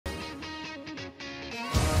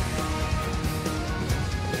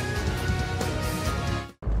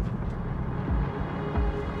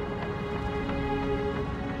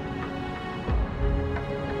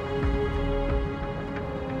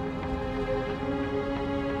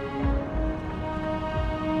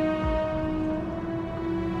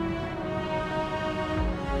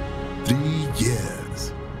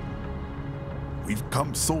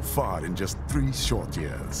come so far in just 3 short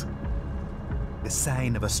years. The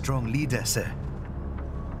sign of a strong leader, sir.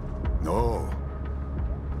 No.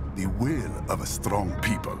 The will of a strong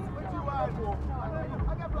people.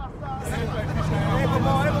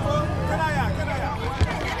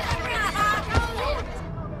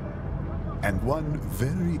 And one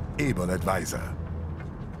very able advisor.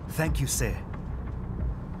 Thank you, sir.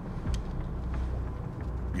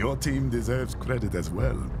 Your team deserves credit as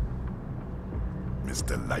well,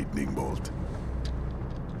 Mr. Lightning Bolt.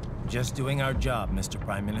 Just doing our job, Mr.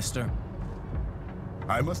 Prime Minister.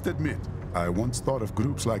 I must admit, I once thought of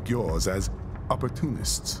groups like yours as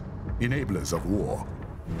opportunists, enablers of war.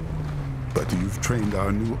 But you've trained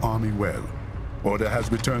our new army well. Order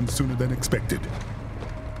has returned sooner than expected.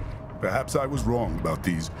 Perhaps I was wrong about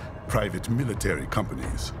these private military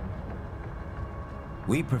companies.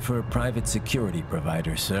 We prefer private security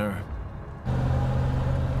providers, sir.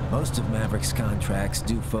 Most of Maverick's contracts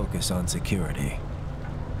do focus on security.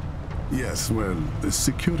 Yes, well,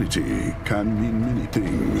 security can mean many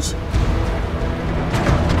things.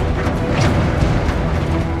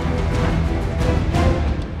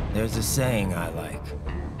 There's a saying I like.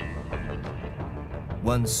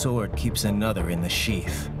 One sword keeps another in the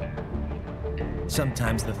sheath.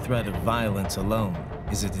 Sometimes the threat of violence alone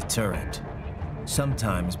is a deterrent.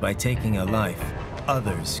 Sometimes by taking a life,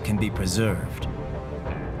 others can be preserved.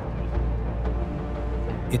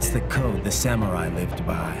 It's the code the samurai lived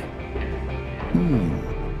by.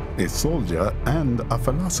 A soldier and a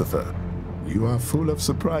philosopher. You are full of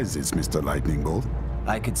surprises, Mr. Lightning Bolt.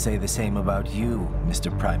 I could say the same about you,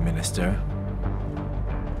 Mr. Prime Minister.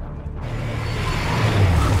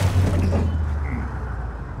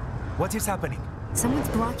 What is happening? Someone's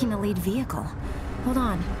blocking the lead vehicle. Hold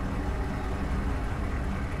on.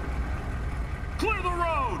 Clear the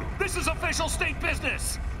road! This is official state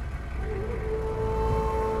business!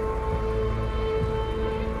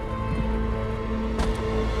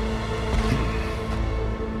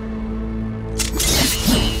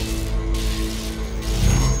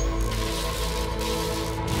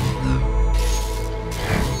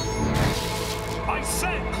 I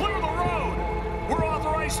said clear the road! We're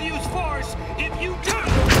authorized to use force if you do!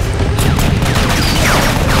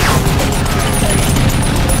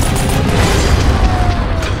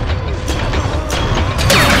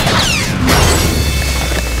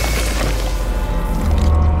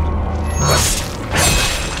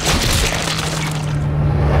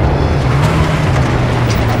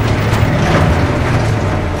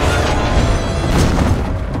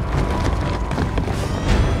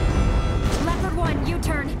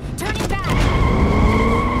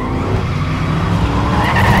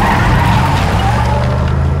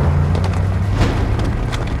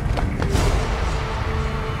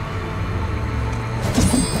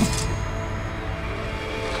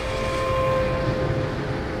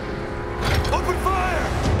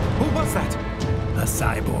 A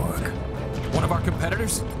cyborg. One of our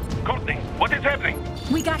competitors? Courtney, what is happening?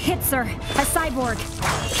 We got hit, sir. A cyborg.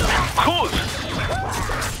 Whose?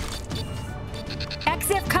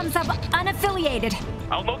 EXIF comes up unaffiliated.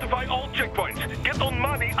 I'll notify all checkpoints. Get on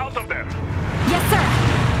money out of there. Yes, sir.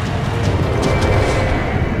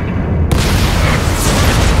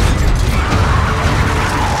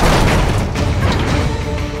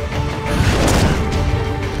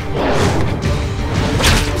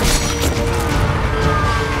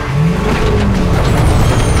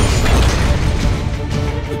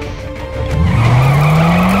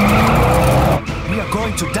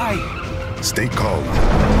 To die. Stay calm.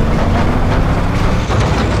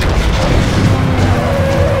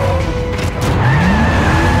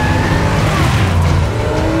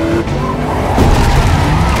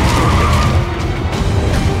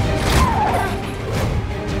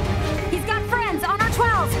 He's got friends on our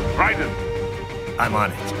 12. Raiden. I'm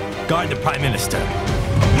on it. Guard the Prime Minister.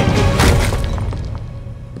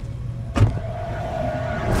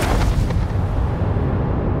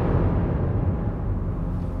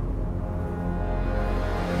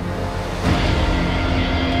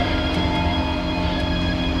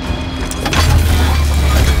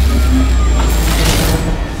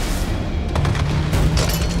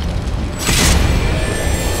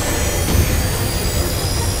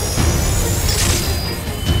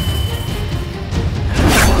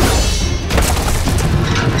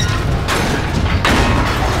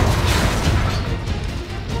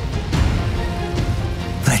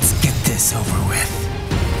 Over with.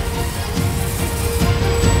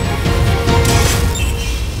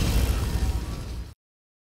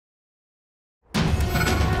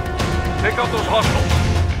 Take out those hostiles.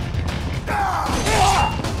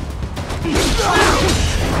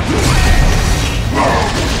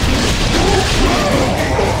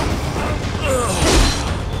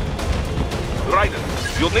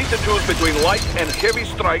 You'll need to choose between light and heavy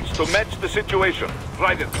strikes to match the situation.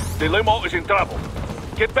 Raiden, the limo is in trouble.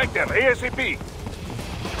 Get back there, ASAP.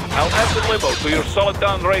 I'll add the limo to your solid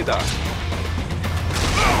down radar.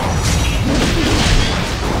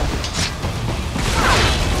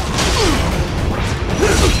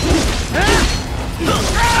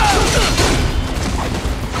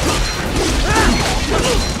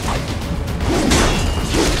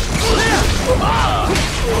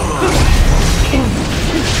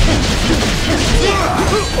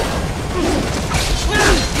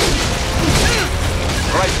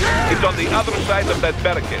 Right, it's on the other side of that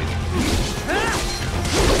barricade.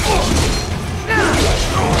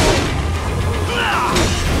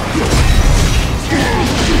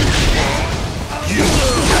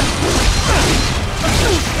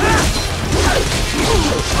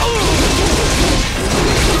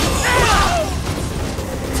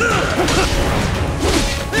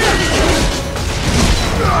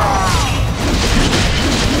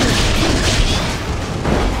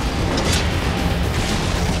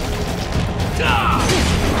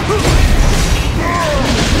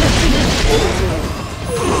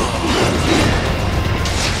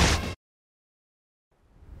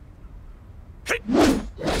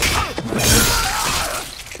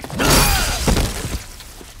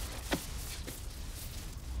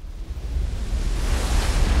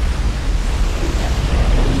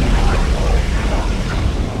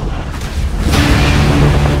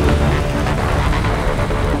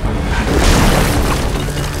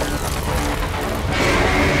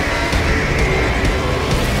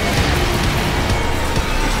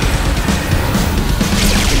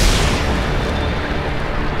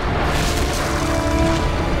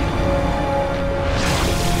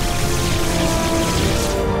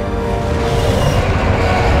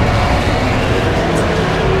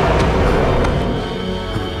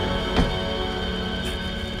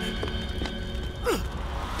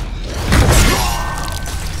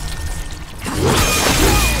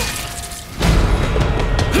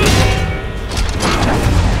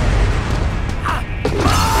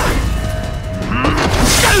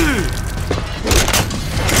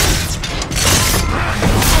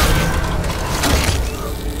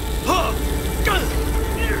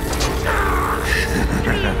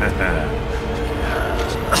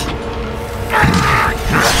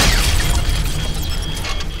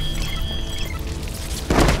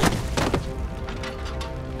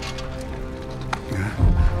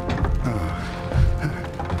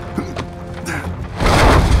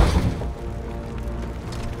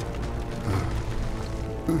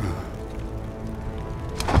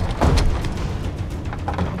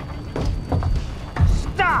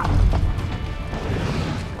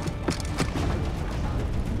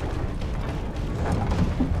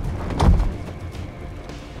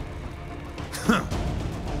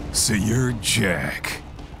 So you're Jack.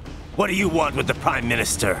 What do you want with the Prime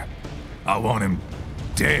Minister? I want him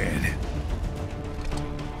dead.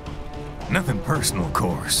 Nothing personal, of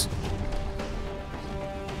course.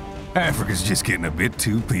 Africa's just getting a bit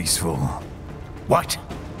too peaceful. What?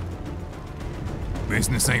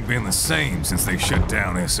 Business ain't been the same since they shut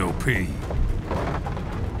down SOP.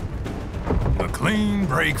 A clean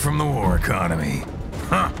break from the war economy.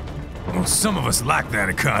 Huh. Well, some of us like that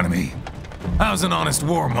economy. How's an honest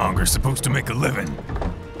warmonger supposed to make a living?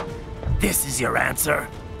 This is your answer?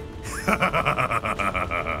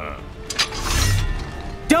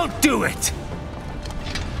 Don't do it!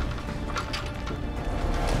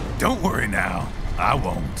 Don't worry now. I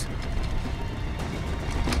won't.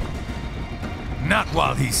 Not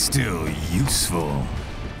while he's still useful.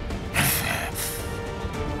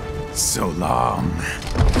 So long.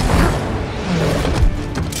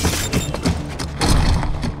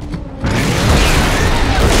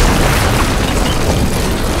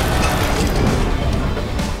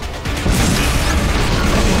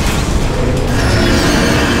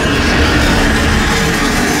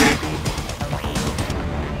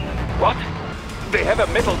 What? They have a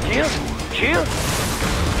metal gear? Gear?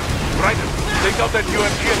 Raiden, take out that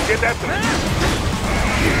UMG and get after it.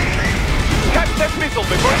 Catch that missile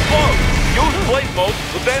before it blows. Use blade mode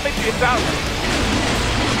to damage its outlet.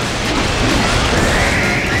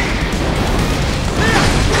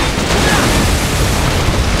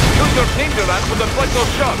 Use your ninja run to deflect those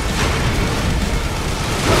shots.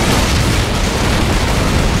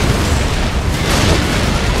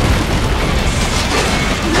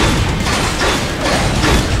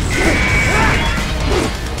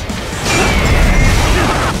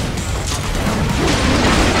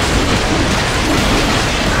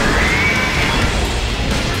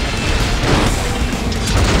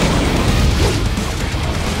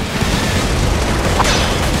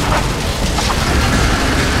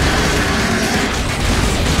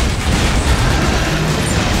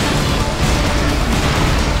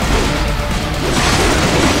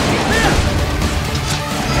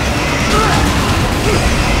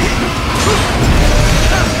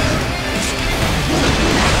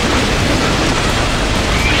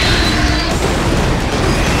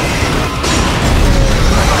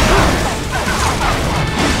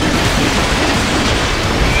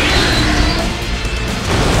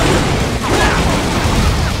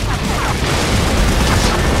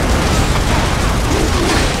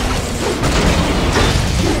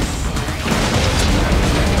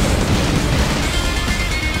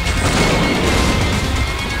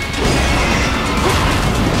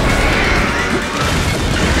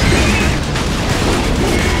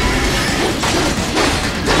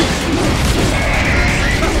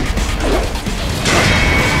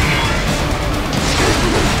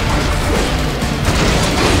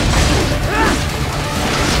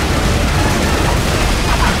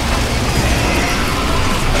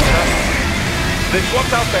 They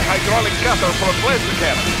swapped out the hydraulic cutter for a plasma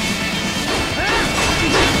cannon.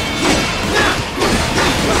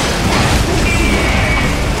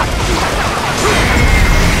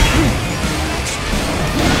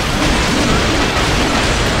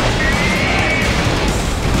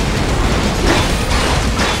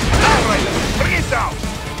 All right, bring it down.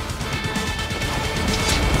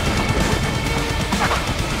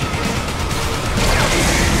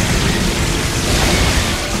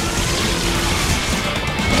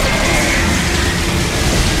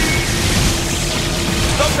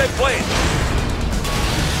 Stop that plane!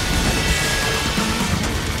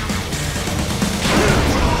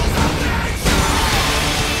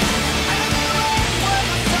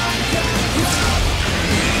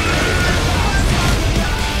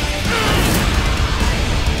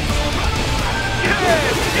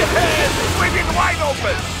 Yes! Swing it wide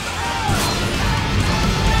open!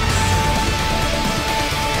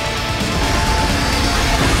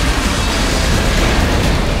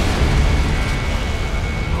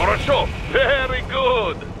 Хорошо, very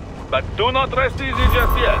good. But do not rest easy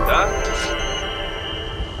just yet, huh?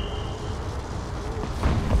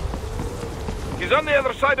 He's on the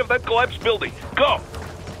other side of that collapsed building. Go!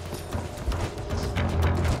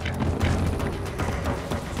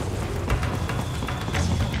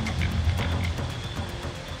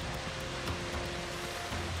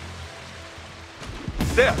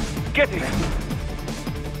 There, get him!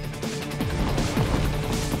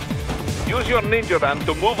 Use your ninja van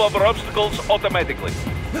to move over obstacles automatically.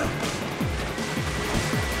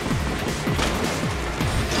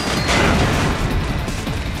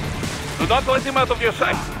 Do not let him out of your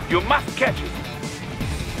sight. You must catch him.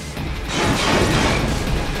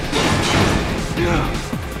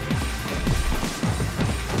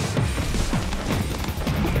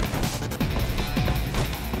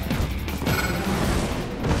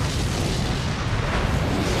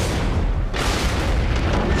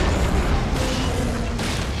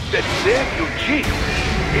 That damn Eugene!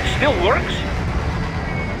 It still works?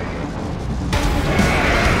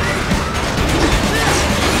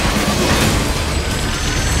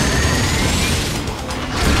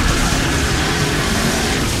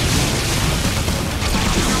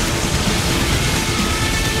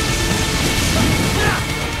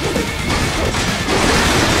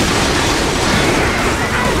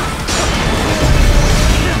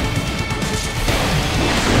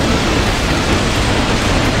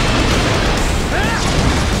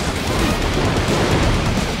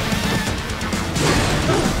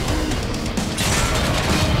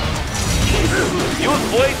 Use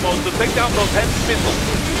blade mode to take down those heavy missiles.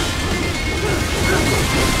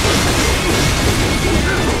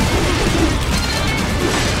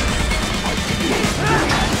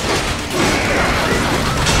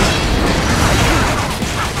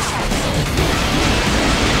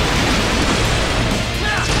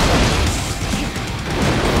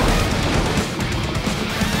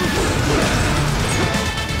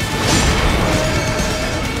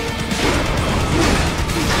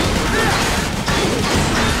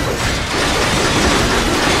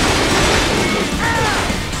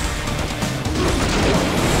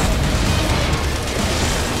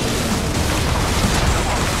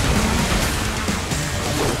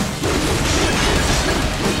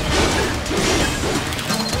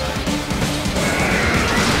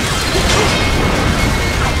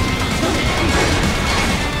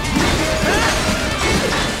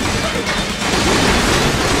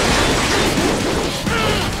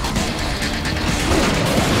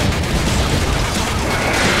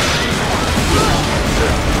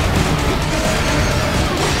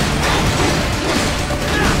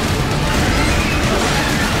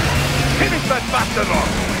 Bastard off!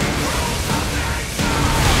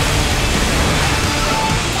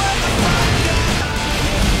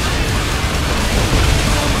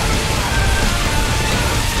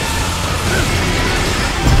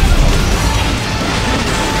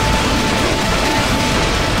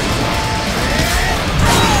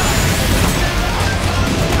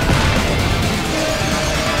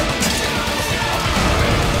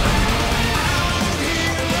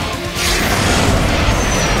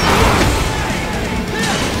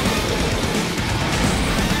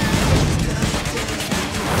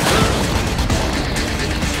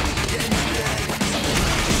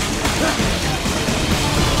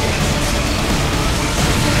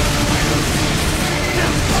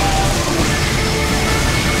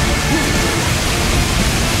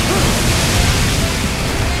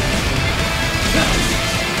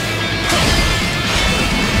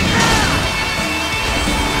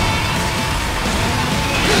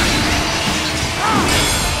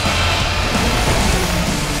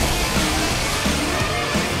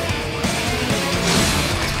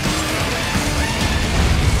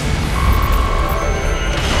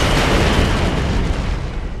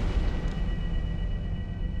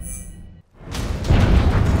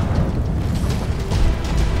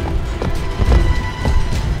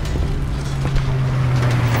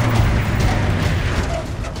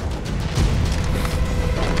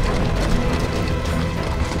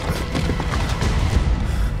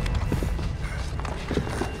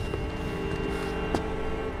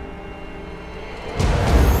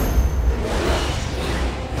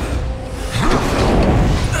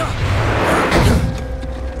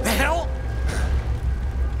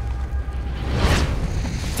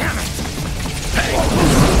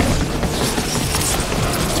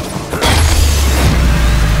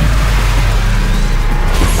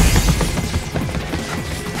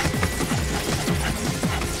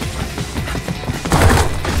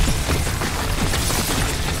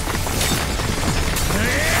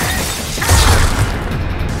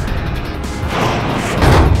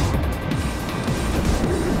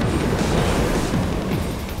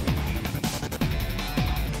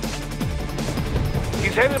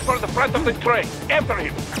 front of the train. After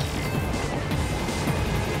him.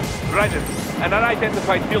 Roger. An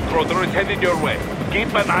unidentified field rotor is heading your way.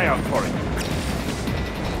 Keep an eye out for it.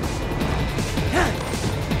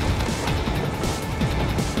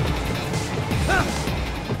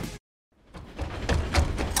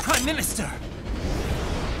 Prime Minister!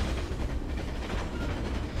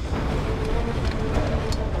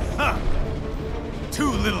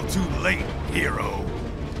 Too little too late, hero.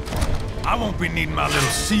 I won't be needing my little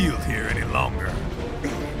shield here any longer.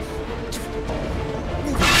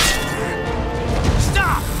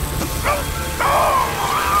 Stop!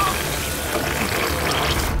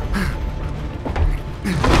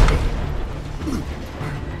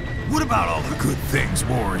 What about all the good things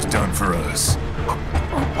war has done for us?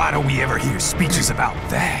 Why don't we ever hear speeches about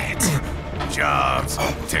that? Jobs,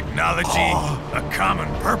 technology, a common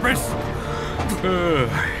purpose?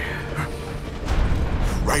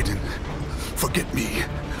 Raiden, forget me.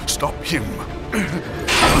 Stop him.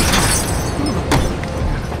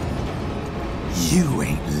 You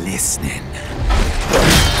ain't listening.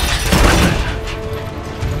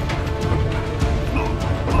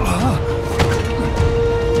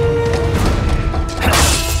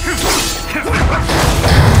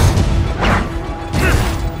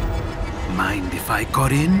 Mind if I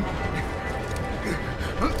got in?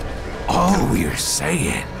 All we're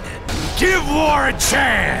saying, give war a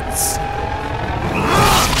chance!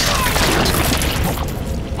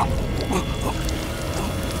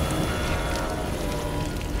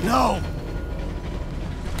 No!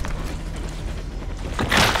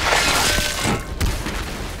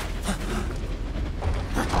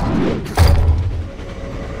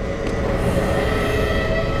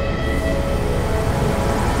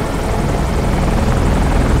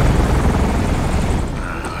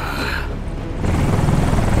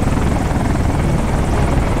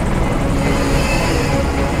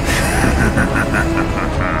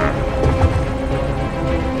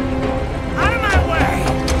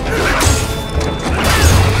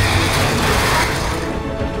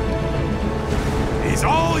 He's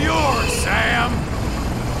all yours, Sam!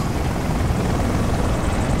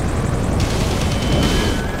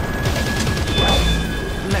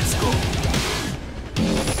 Let's go.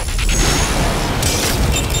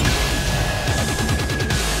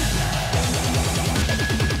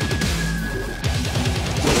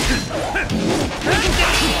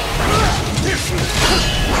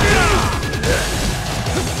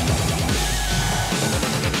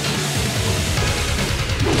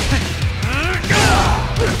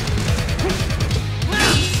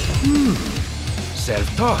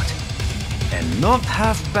 Self-taught. And not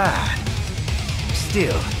half bad.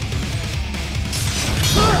 Still.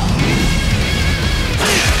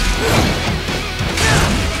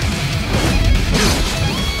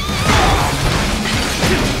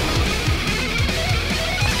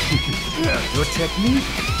 Your technique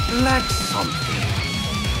lacks something.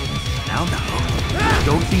 Now,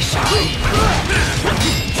 don't be shy.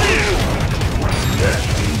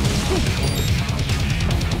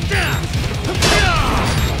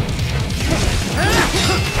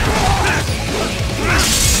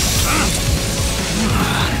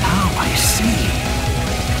 Now I see.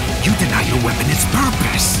 You deny your weapon its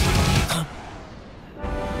purpose.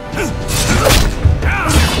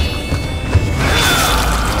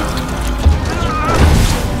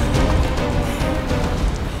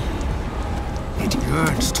 It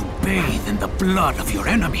yearns to bathe in the blood of your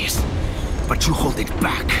enemies, but you hold it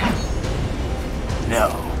back.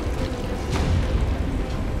 No.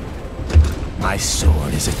 My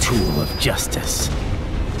sword is a tool of justice.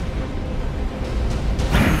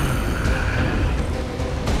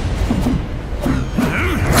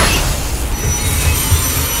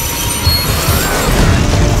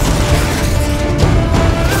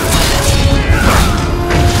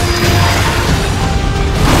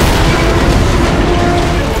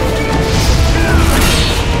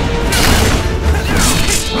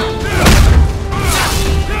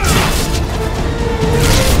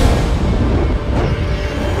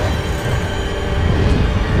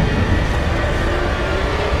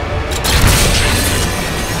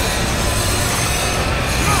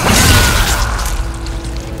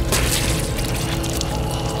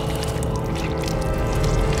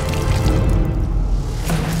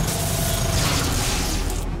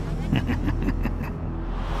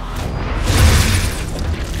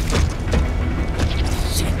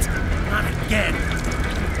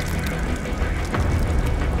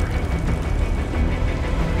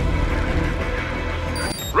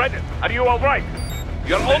 Reddit, are you all right?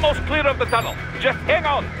 You're almost clear of the tunnel. Just hang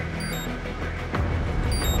on.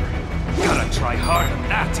 Gotta try hard on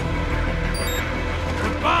that.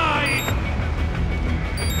 Bye!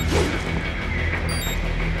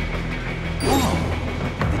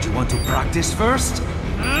 Oh, did you want to practice first?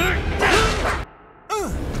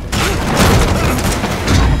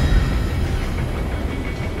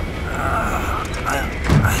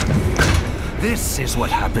 This is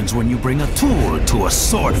what happens when you bring a tool to a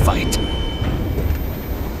sword fight.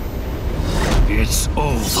 It's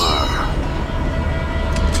over.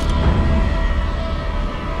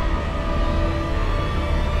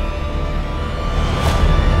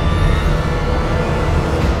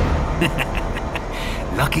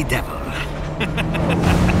 Lucky devil.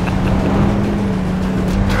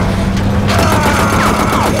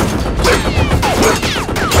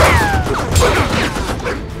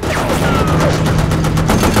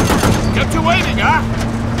 Kept you waiting, huh?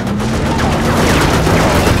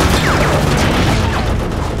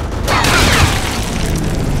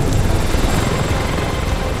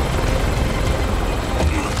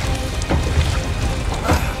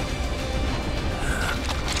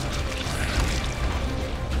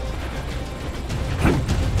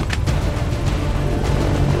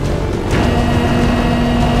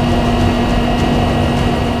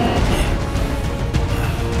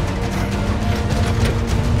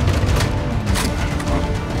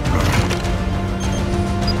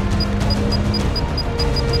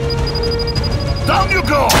 Down you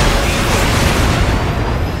go!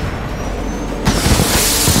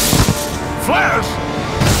 Flares!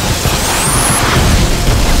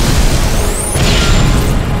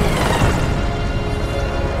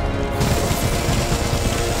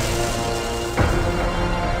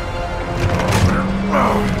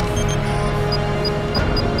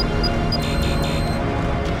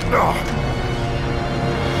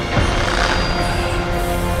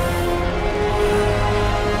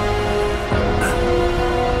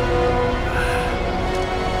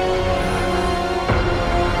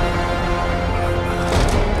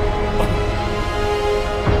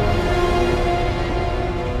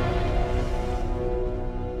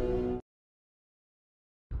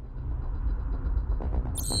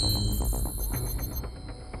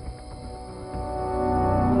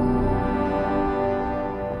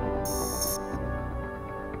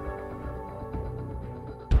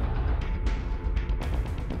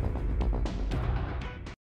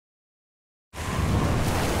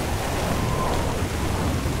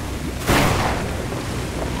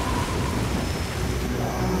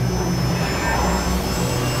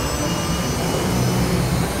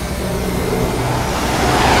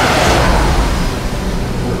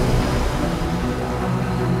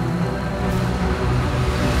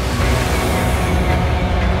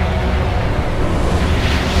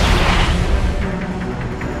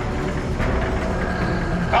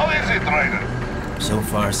 So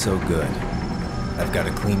far, so good. I've got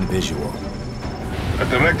a clean visual. A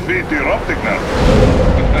direct feed to your optic nerve.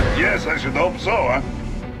 Yes, I should hope so, huh?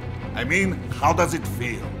 I mean, how does it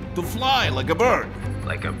feel? To fly like a bird?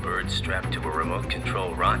 Like a bird strapped to a remote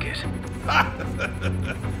control rocket.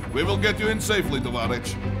 We will get you in safely,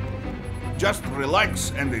 Tovarich. Just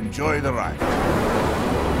relax and enjoy the ride.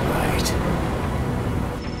 Right.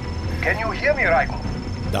 Can you hear me, Raiko?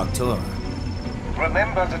 Doctor.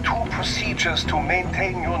 Remember the two procedures to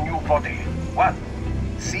maintain your new body. 1.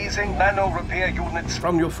 Seizing nano repair units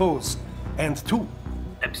from your foes. And 2.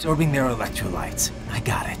 Absorbing their electrolytes. I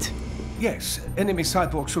got it. Yes, enemy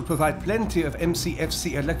cyborgs should provide plenty of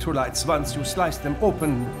MCFC electrolytes once you slice them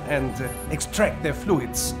open and extract their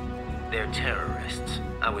fluids. They're terrorists.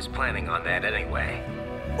 I was planning on that anyway.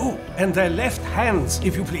 Oh, and their left hands,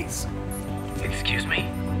 if you please. Excuse me?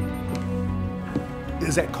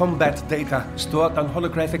 Their combat data stored on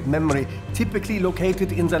holographic memory, typically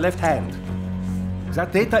located in the left hand.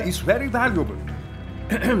 That data is very valuable.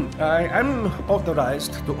 I am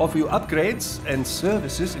authorized to offer you upgrades and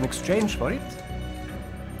services in exchange for it.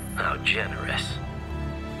 How generous.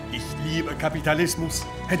 Ich liebe Kapitalismus.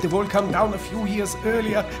 Had the wall come down a few years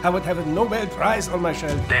earlier, I would have a Nobel Prize on my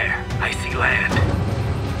shelf. There, I see land.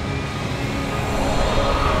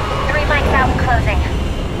 3 mics out and closing.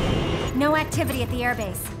 No activity at the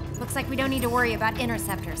airbase. Looks like we don't need to worry about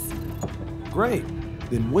interceptors. Great.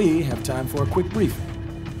 Then we have time for a quick briefing.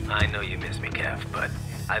 I know you miss me, Kev, but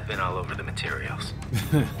I've been all over the materials.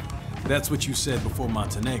 That's what you said before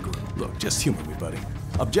Montenegro. Look, just humor me, buddy.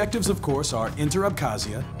 Objectives, of course, are enter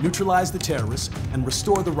Abkhazia, neutralize the terrorists, and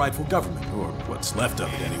restore the rightful government, or what's left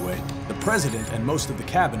of it anyway. The president and most of the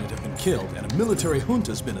cabinet have been killed, and a military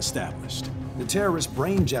junta's been established. The terrorists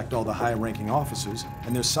brain-jacked all the high-ranking officers,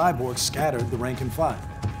 and their cyborgs scattered the rank and file.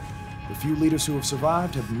 The few leaders who have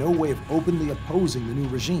survived have no way of openly opposing the new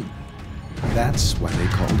regime. That's why they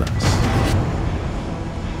called us.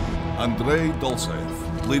 Andrei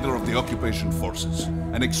Dolzaev, leader of the occupation forces.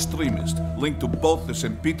 An extremist linked to both the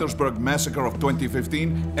St. Petersburg massacre of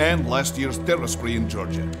 2015 and last year's terror spree in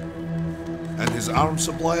Georgia. And his arms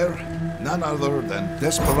supplier? None other than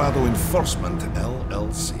Desperado Enforcement,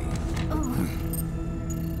 LLC.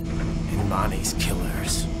 Imani's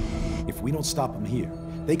killers. If we don't stop them here,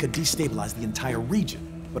 they could destabilize the entire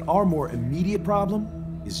region. But our more immediate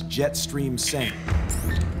problem is Jetstream Sam.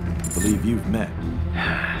 I believe you've met.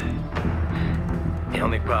 The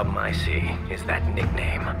only problem I see is that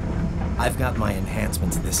nickname. I've got my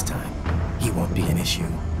enhancements this time. He won't be an issue.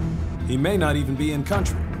 He may not even be in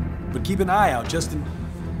country, but keep an eye out just in...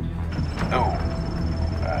 Oh,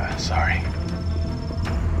 sorry.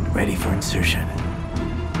 Ready for insertion.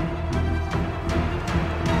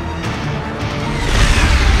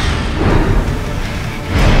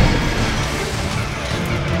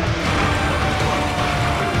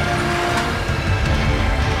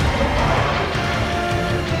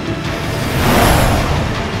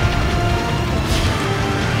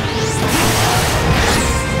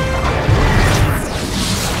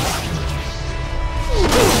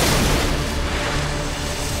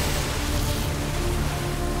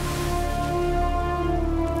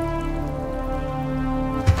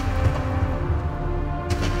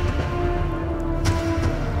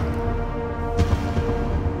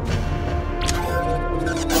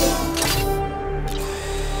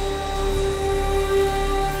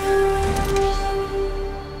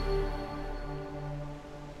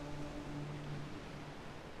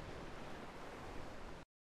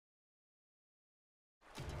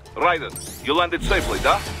 Raiden, you landed safely,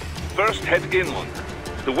 da? First, head inland.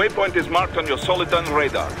 The waypoint is marked on your Soliton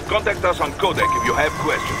radar. Contact us on Codec if you have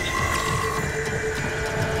questions.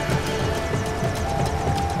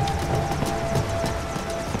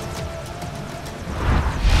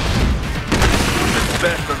 The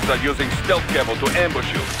bastards are using stealth cable to ambush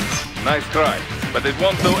you. Nice try, but it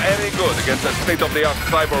won't do any good against a state-of-the-art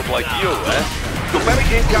cyborg like you, eh? To parry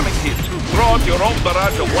incoming hits, throw out your own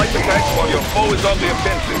barrage of light attacks while your foe is on the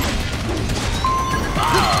offensive.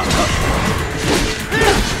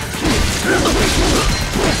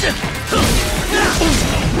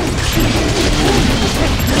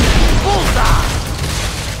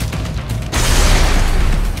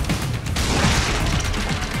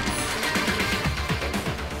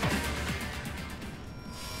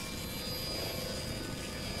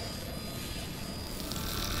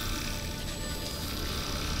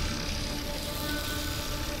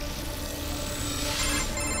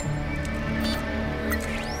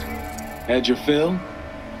 Had your fill?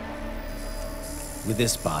 With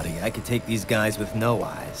this body, I could take these guys with no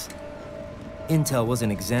eyes. Intel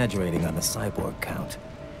wasn't exaggerating on the cyborg count.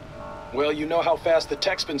 Well, you know how fast the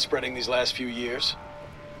tech's been spreading these last few years.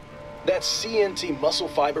 That CNT muscle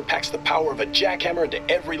fiber packs the power of a jackhammer into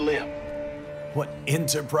every limb. What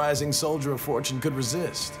enterprising soldier of fortune could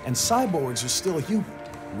resist? And cyborgs are still human.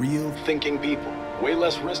 Real thinking people. Way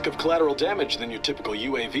less risk of collateral damage than your typical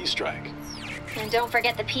UAV strike. And don't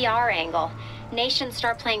forget the PR angle. Nations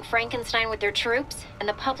start playing Frankenstein with their troops, and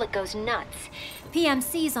the public goes nuts.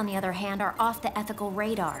 PMCs, on the other hand, are off the ethical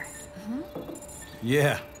radar.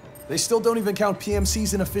 Yeah, they still don't even count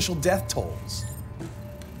PMCs in official death tolls.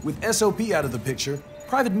 With SOP out of the picture,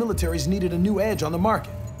 private militaries needed a new edge on the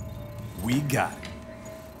market. We got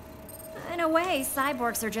it. In a way,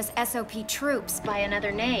 cyborgs are just SOP troops by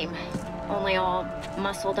another name. Only all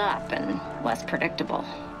muscled up and less predictable.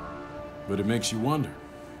 But it makes you wonder,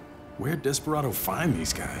 where'd Desperado find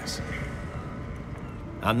these guys?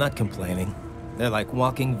 I'm not complaining. They're like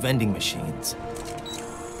walking vending machines.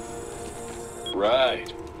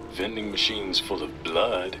 Right. Vending machines full of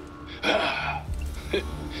blood.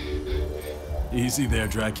 Easy there,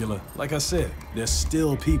 Dracula. Like I said, they're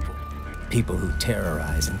still people. People who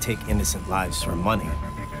terrorize and take innocent lives for money.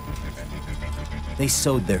 They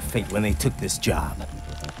sowed their fate when they took this job.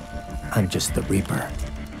 I'm just the Reaper.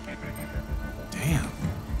 Damn.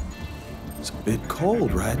 It's a bit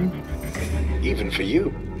cold, Raiden. Even for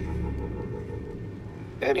you.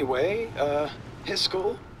 Anyway, his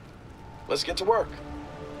school. Let's get to work.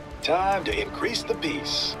 Time to increase the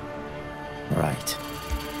peace. Right.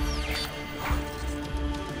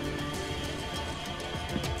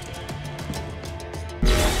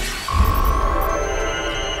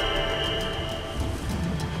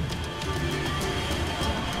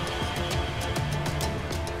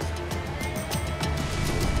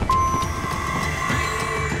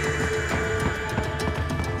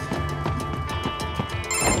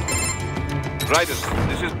 Raiden,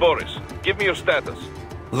 this is Boris. Give me your status.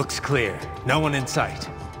 Looks clear. No one in sight.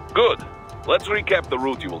 Good. Let's recap the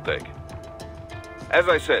route you will take. As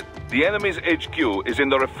I said, the enemy's HQ is in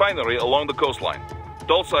the refinery along the coastline.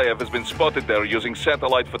 Dolzaev has been spotted there using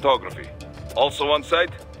satellite photography. Also on site,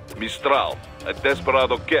 Mistral, a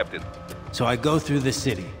desperado captain. So I go through the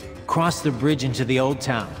city, cross the bridge into the old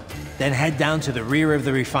town, then head down to the rear of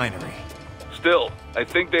the refinery. Still, I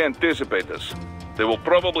think they anticipate us. They will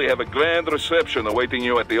probably have a grand reception awaiting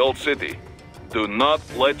you at the old city. Do not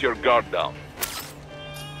let your guard down.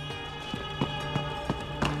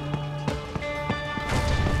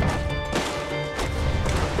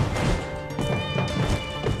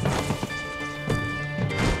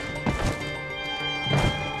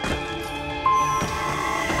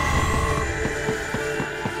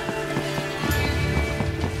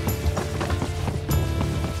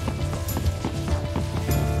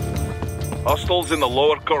 Hostiles in the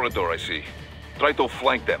lower corridor, I see. Try to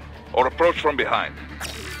flank them, or approach from behind.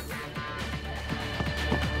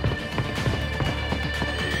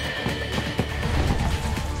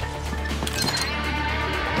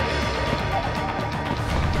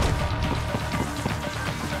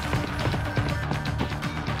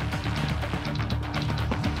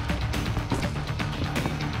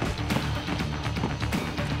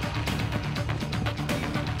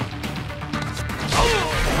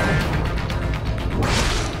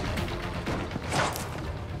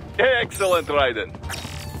 Excellent, Raiden.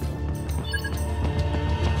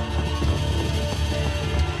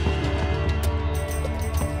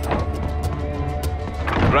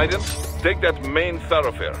 Raiden, take that main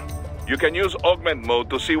thoroughfare. You can use augment mode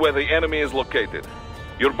to see where the enemy is located.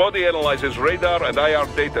 Your body analyzes radar and IR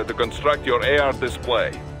data to construct your AR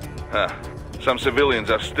display. Some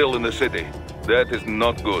civilians are still in the city. That is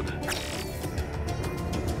not good.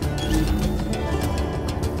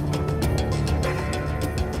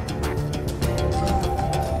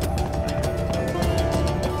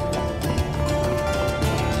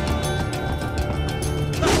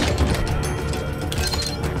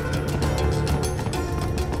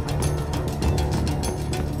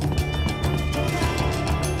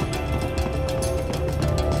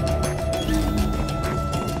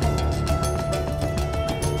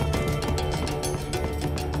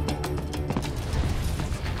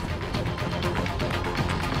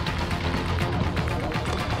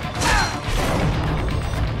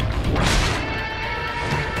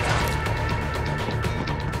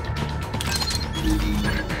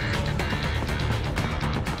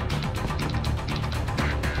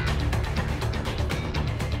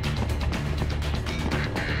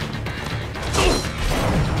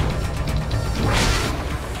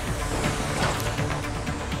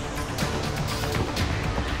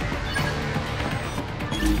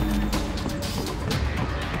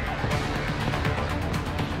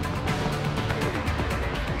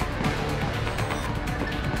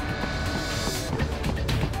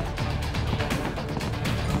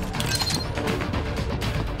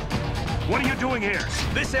 What are you doing here?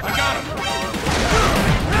 This I got him!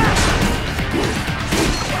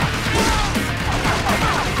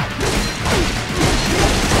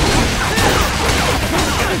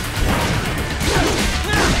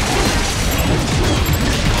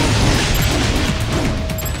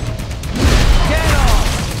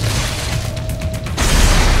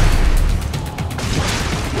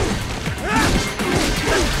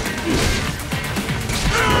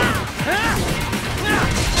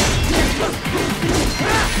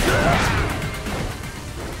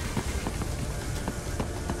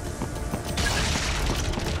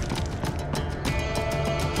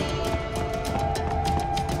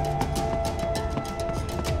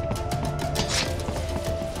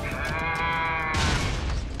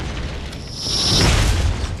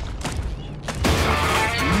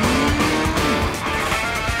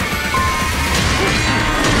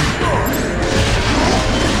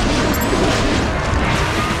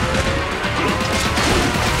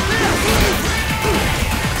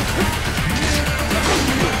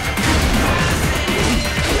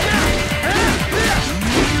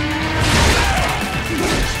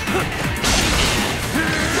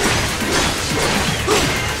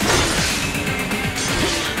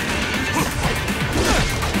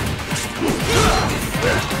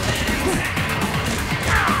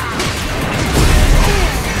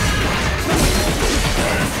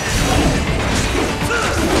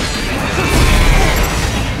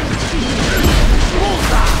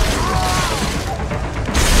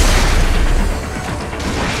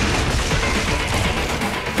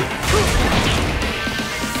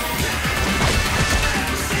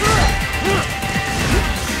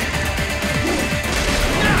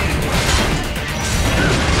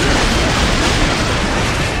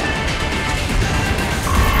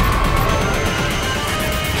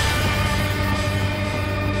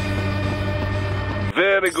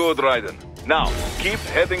 Good, Raiden. Now, keep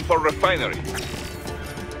heading for refinery.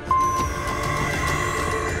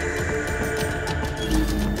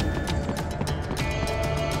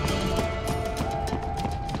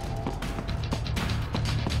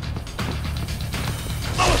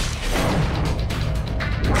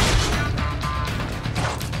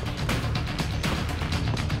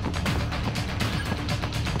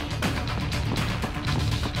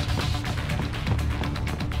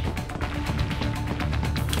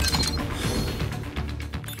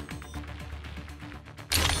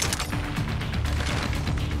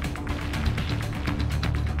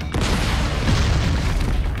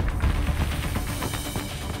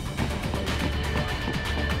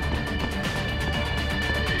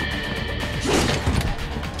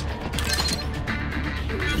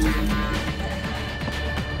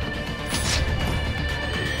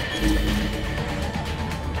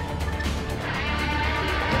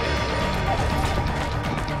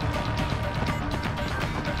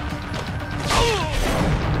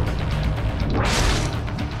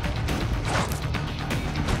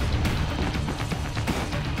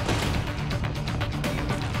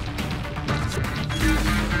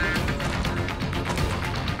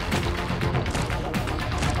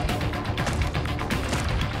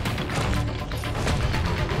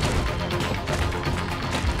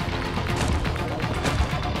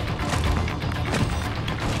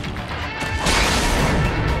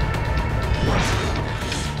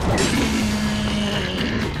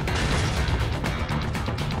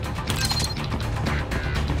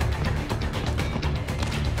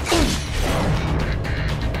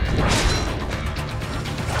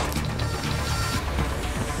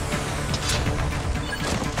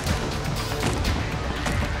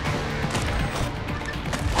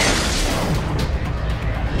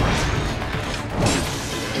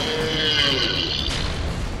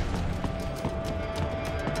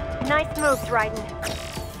 Nice moves, Raiden.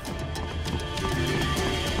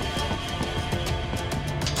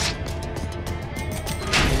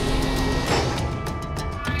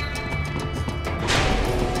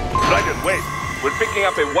 Raiden, wait. We're picking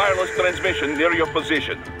up a wireless transmission near your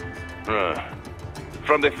position.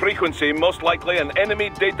 From the frequency, most likely an enemy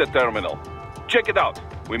data terminal. Check it out.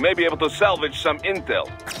 We may be able to salvage some intel.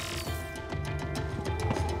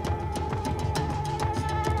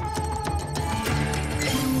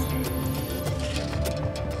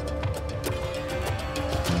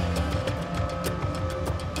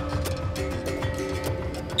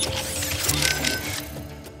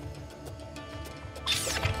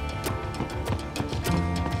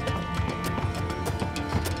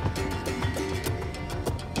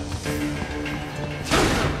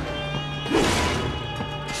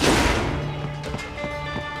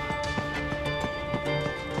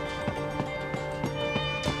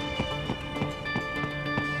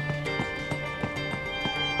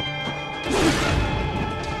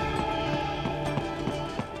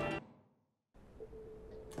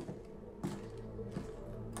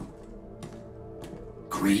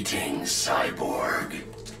 Greetings, cyborg.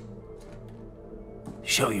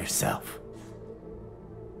 Show yourself.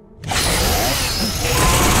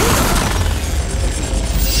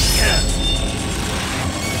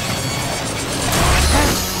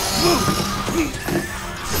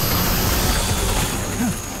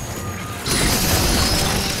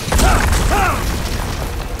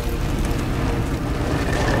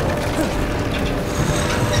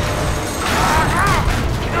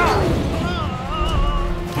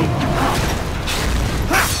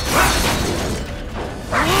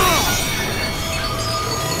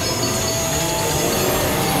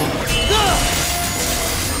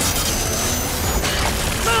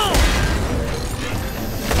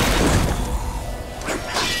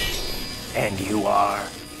 And you are?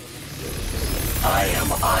 I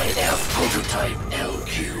am IF Prototype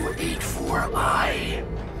LQ84I.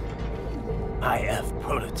 IF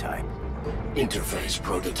Prototype. Interface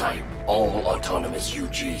Prototype. All autonomous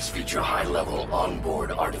UGs feature high-level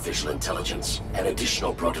onboard artificial intelligence. An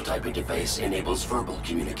additional prototype interface enables verbal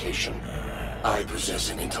communication. I possess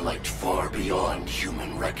an intellect far beyond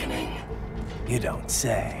human reckoning. You don't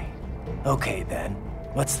say. Okay then,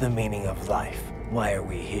 what's the meaning of life? Why are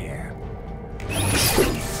we here?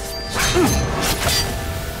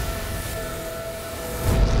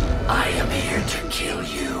 I am here to kill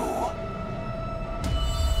you.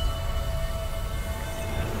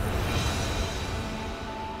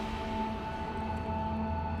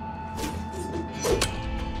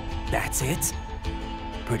 That's it?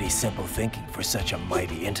 Pretty simple thinking for such a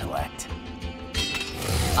mighty intellect.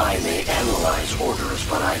 I may analyze orders,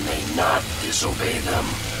 but I may not disobey them.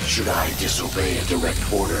 Should I disobey a direct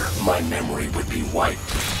order, my memory would be wiped.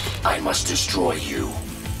 I must destroy you.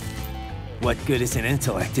 What good is an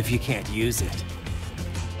intellect if you can't use it?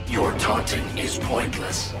 Your taunting is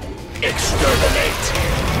pointless. Exterminate!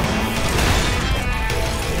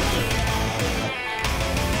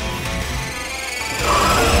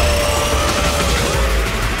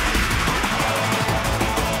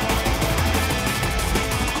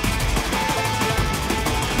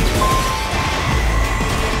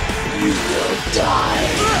 You will die.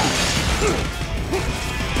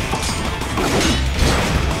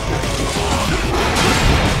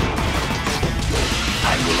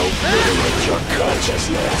 I will obliterate your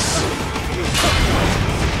consciousness.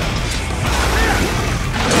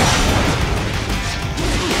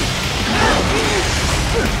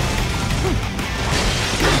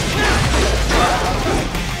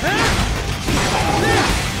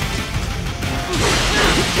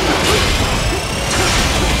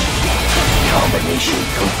 Combination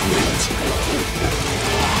complete.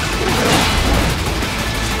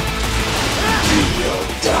 You will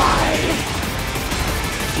die.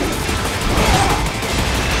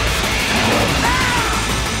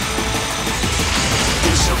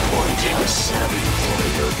 Disappointing. A savvy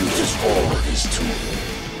warrior uses all of his tools.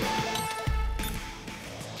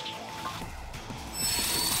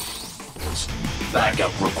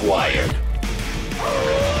 Backup required.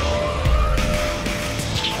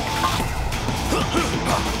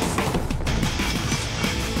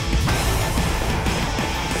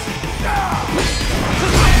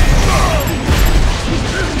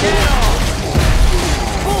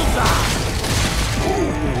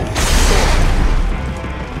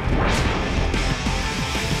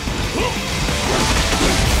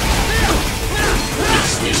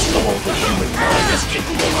 Is this all the human mind is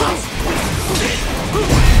capable of?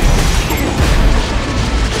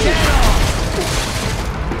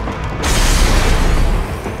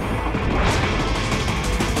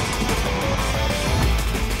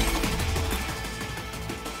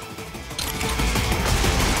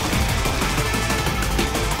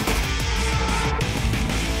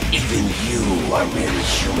 Even you are merely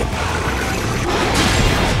human.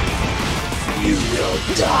 You will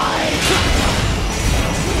die.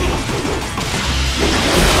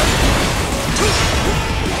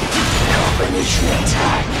 Combination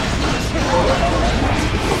attack.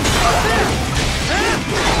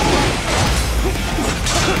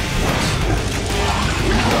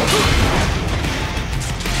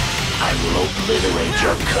 I will obliterate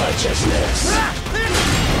your consciousness.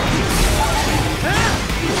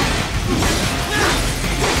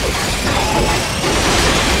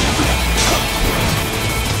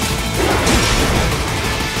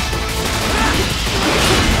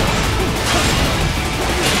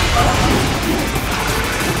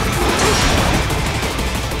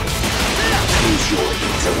 Use your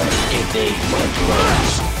intellect, evade my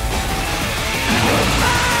blows.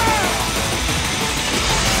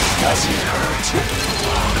 Does it hurt?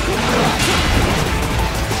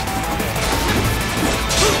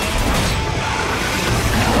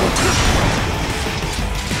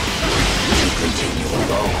 You continue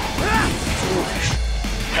alone. Foolish.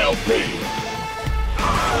 Help me.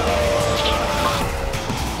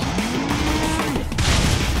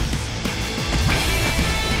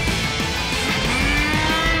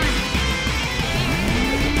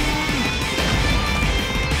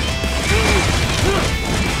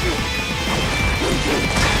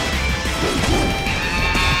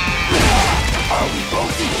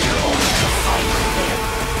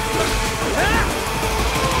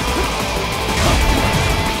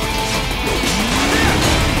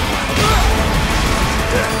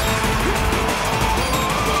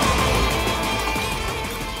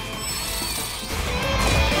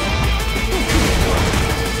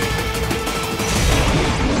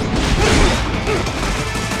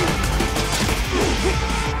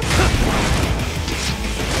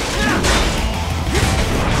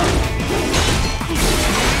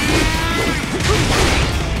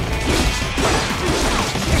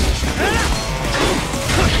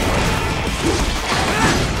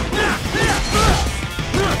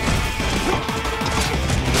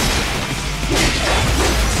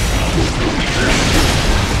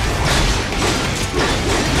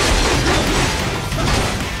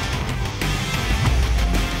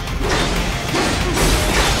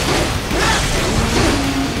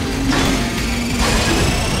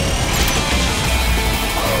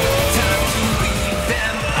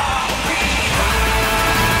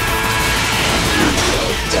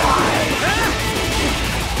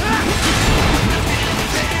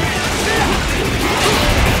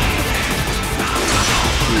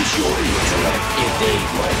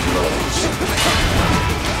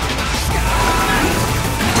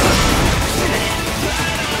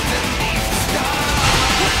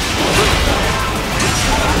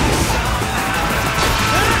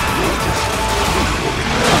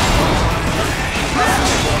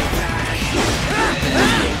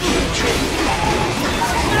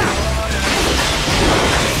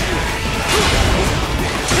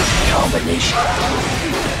 abomination.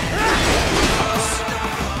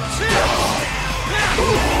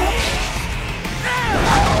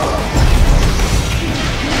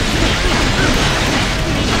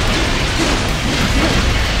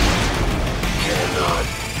 Cannot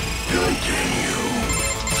continue.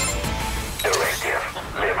 Directive,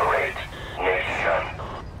 liberate nation.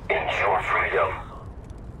 Ensure freedom.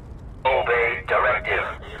 Obey directive.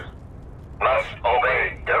 Must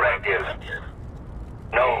obey directive.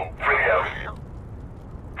 No freedom.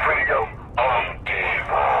 Freedom on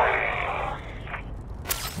device.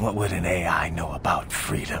 What would an AI know about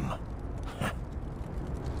freedom?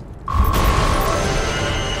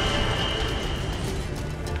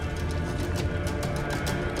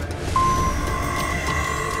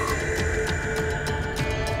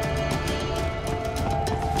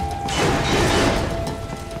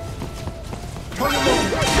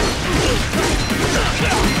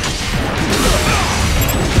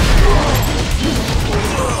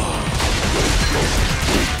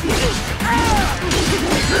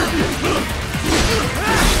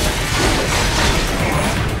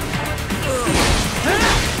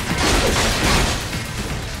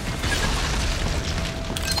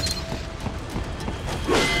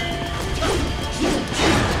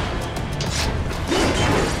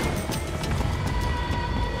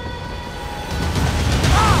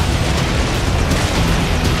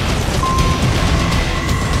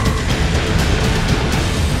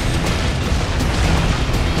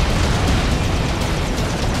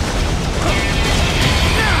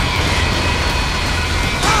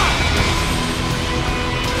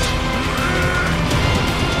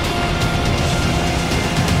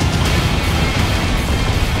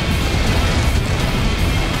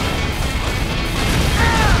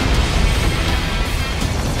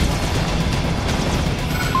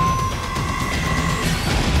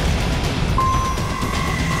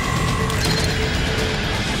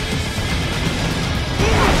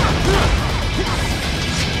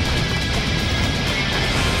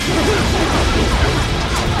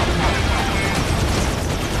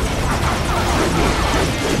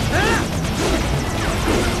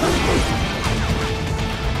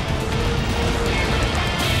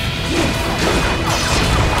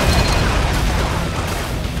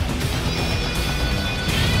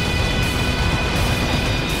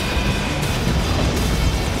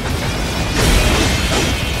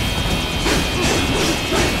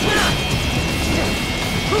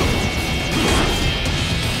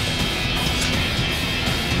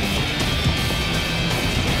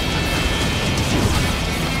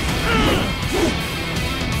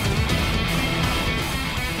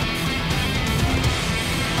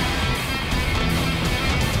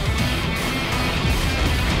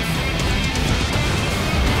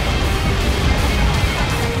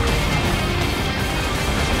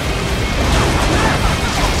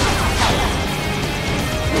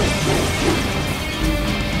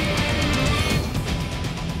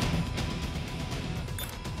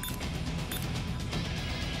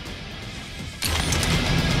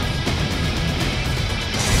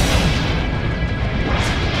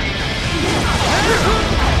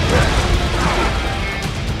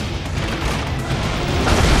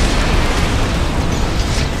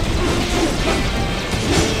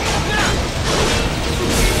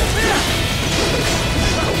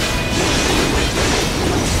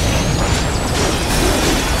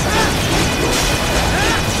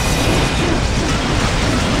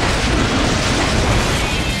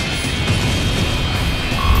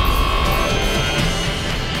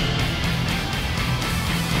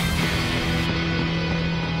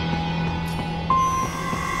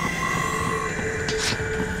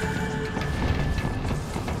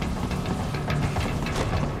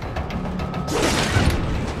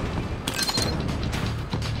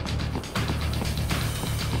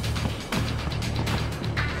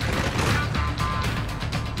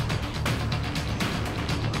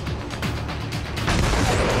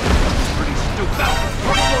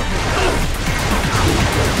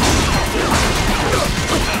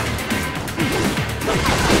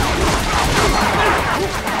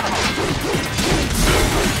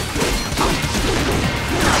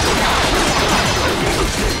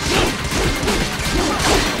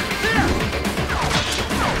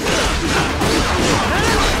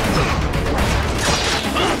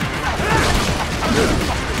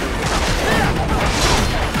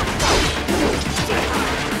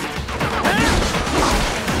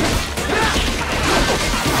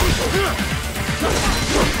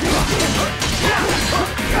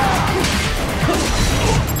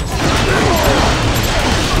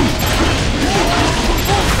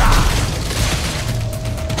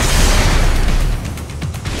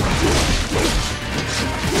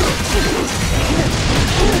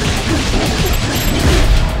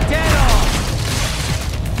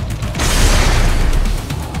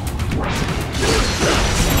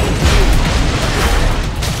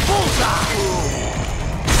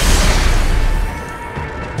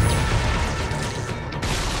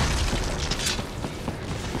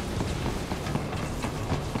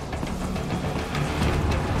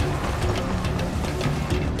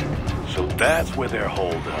 That's where they're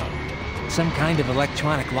holed up. Some kind of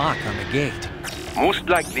electronic lock on the gate. Most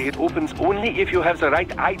likely it opens only if you have the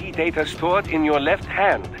right ID data stored in your left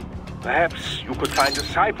hand. Perhaps you could find a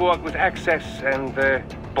cyborg with access and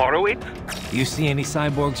borrow it? You see any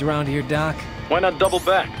cyborgs around here, Doc? Why not double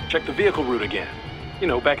back? Check the vehicle route again. You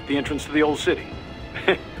know, back at the entrance to the old city.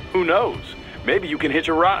 Who knows? Maybe you can hitch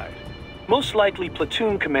a ride. Most likely,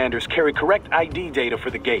 platoon commanders carry correct ID data for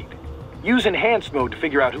the gate. Use enhanced mode to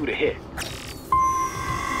figure out who to hit.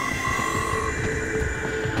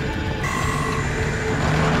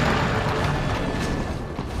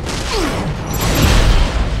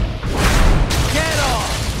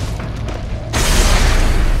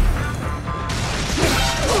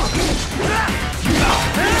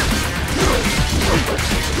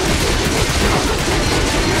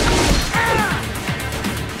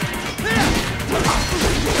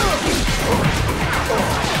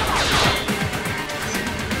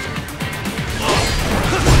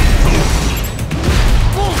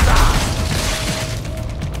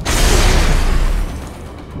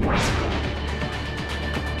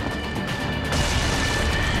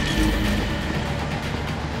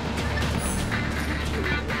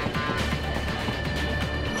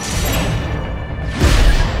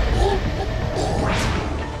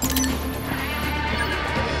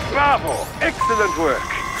 Bravo! Excellent work!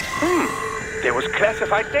 There was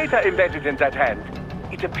classified data embedded in that hand.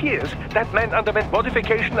 It appears that man underwent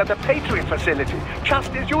modification at a Patriot facility,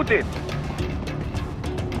 just as you did.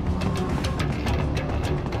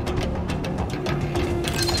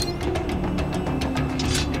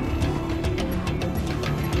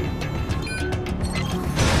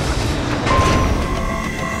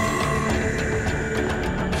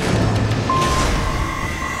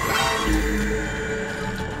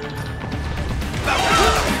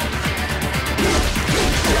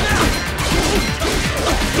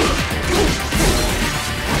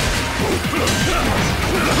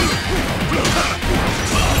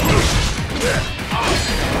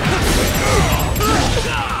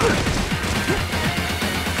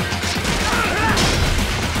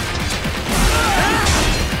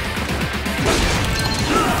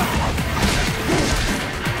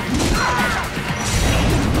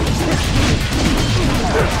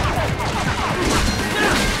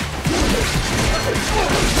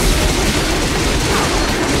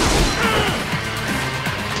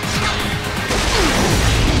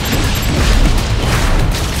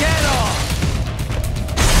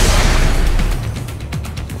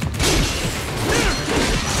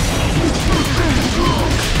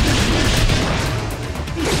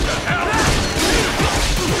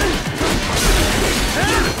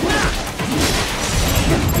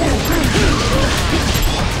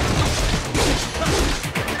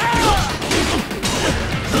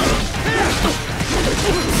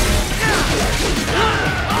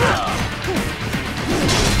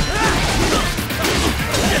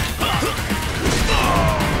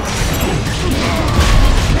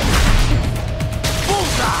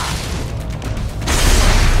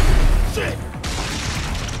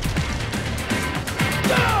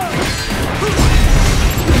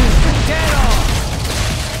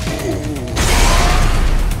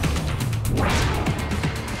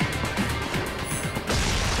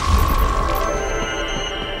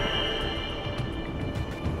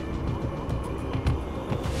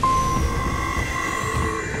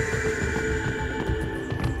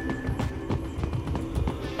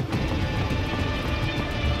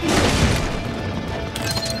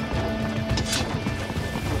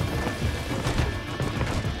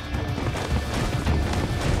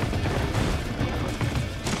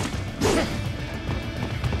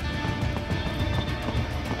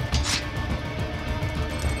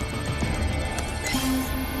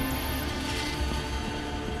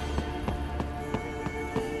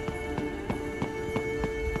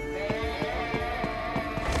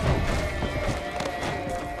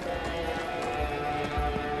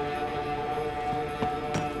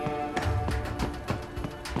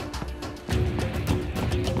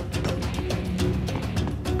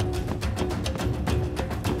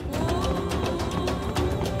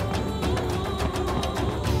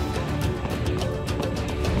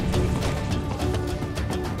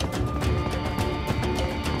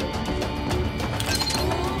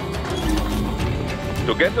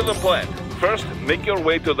 To get to the plant, first make your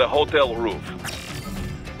way to the hotel roof.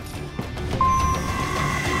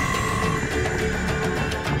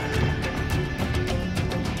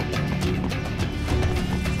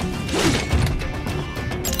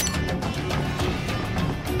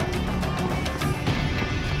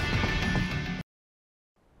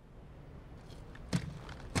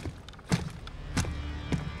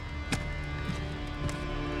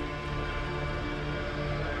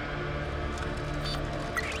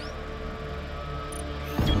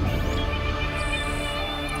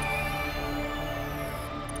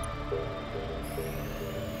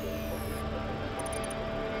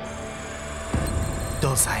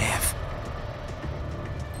 skills I have.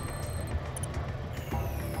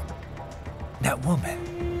 That woman.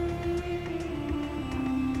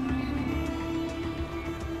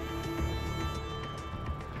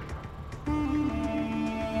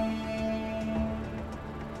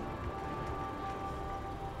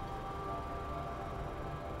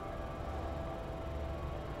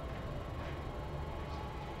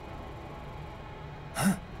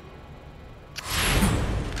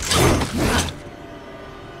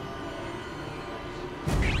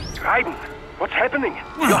 Raiden, what's happening?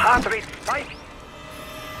 Your heart rate spiked.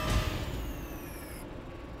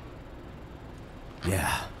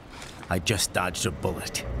 Yeah, I just dodged a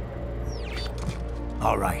bullet.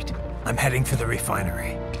 All right, I'm heading for the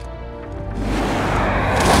refinery.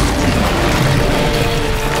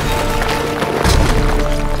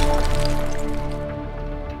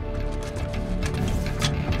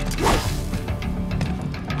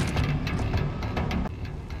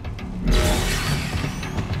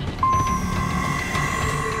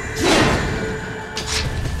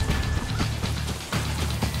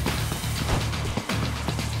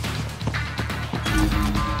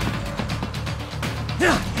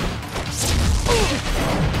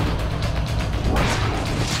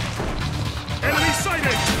 Enemy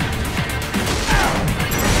sighted!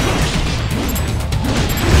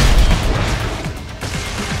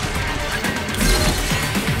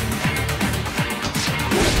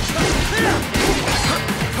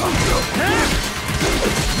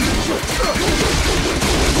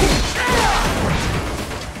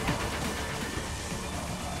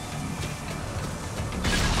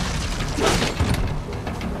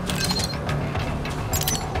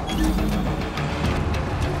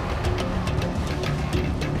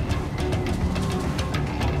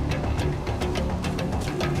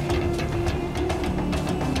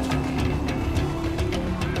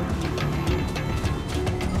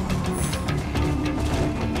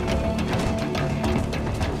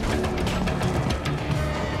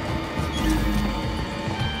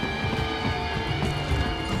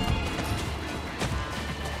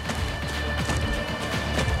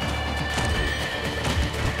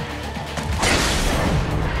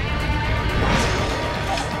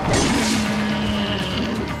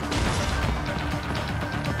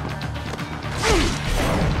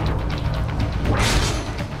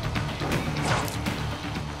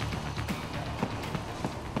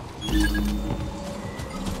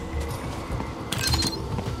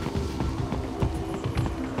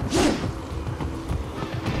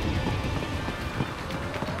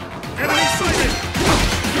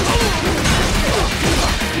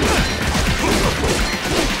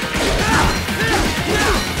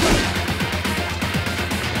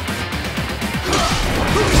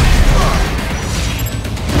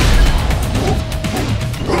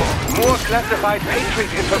 Classified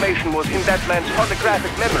Patriot information was in that man's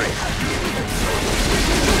holographic memory.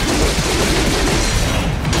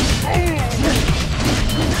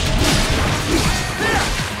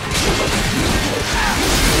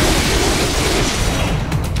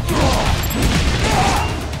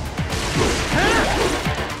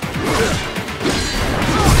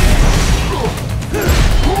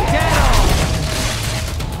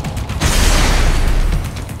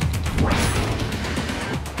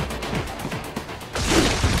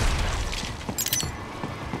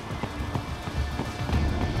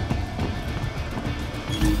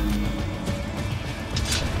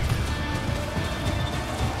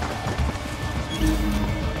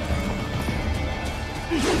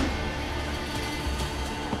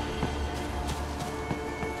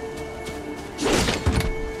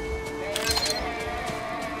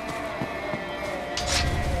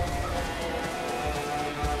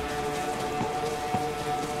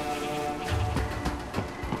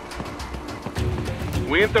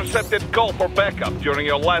 We intercepted call for backup during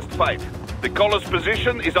your last fight. The caller's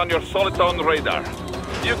position is on your Soliton radar.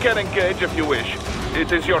 You can engage if you wish.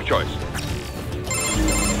 It is your choice.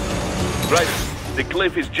 Right. The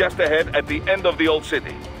cliff is just ahead at the end of the old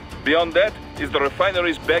city. Beyond that is the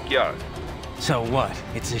refinery's backyard. So what?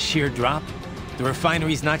 It's a sheer drop? The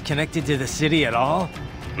refinery's not connected to the city at all?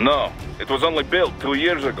 No, it was only built 2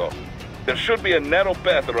 years ago. There should be a narrow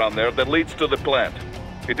path around there that leads to the plant.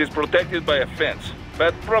 It is protected by a fence,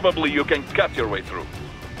 but probably you can cut your way through.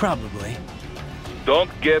 Probably. Don't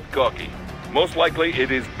get cocky. Most likely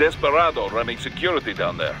it is Desperado running security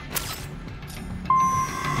down there.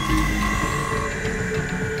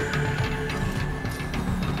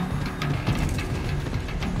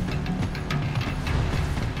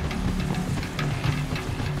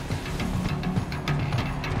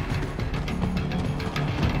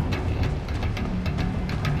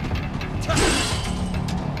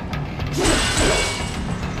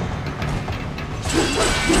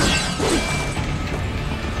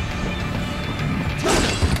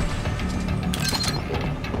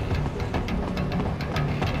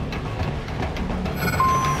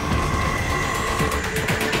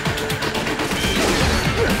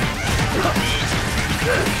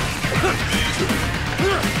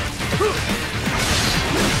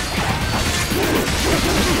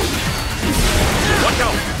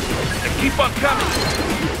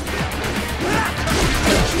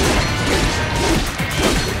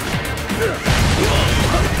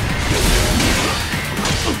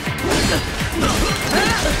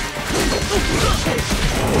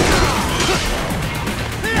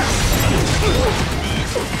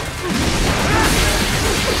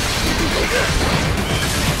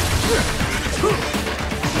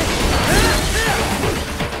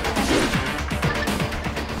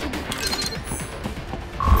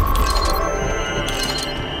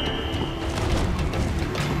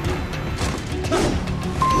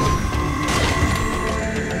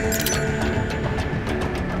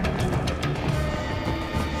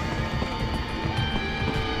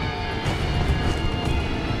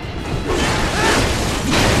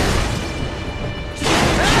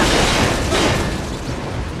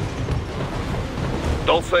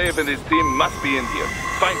 Dolcev and his team must be in here.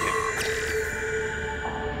 Find him.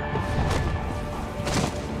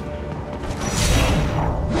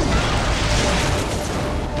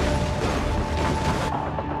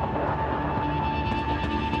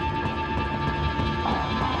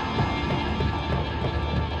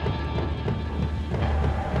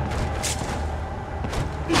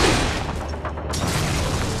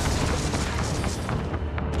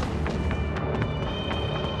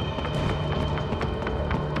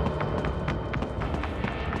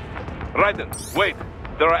 Raiden, wait.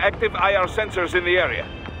 There are active IR sensors in the area.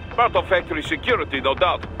 Part of factory security, no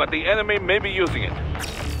doubt, but the enemy may be using it.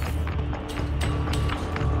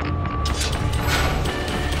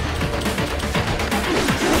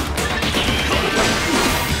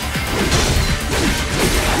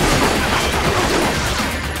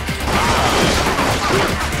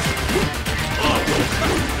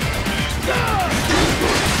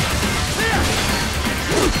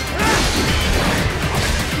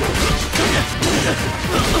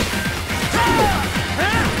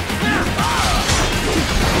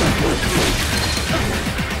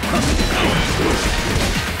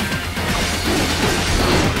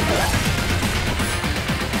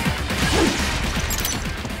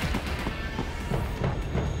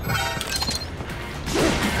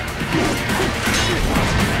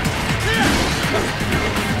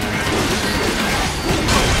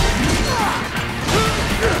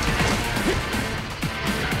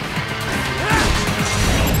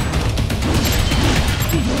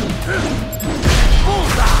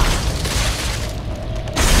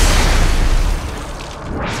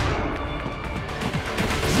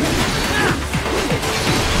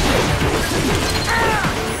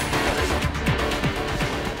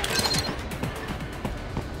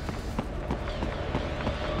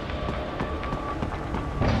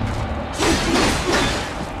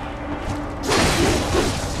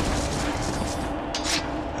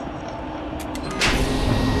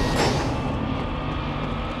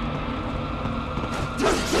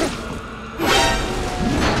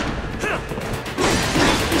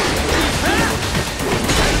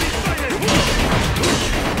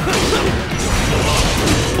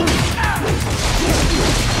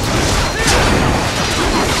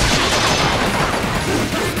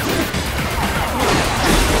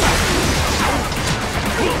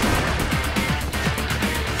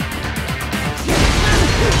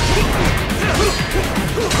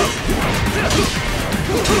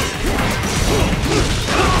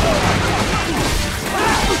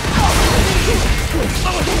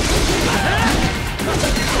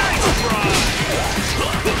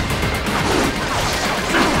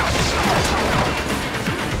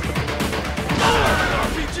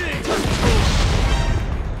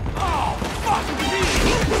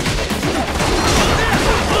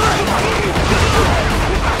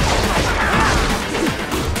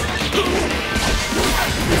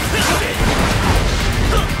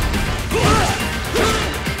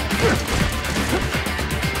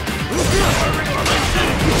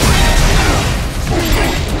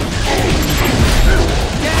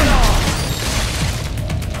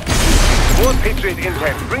 Patriot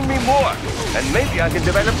intel. Bring me more, and maybe I can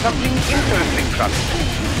develop something interesting from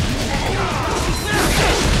it.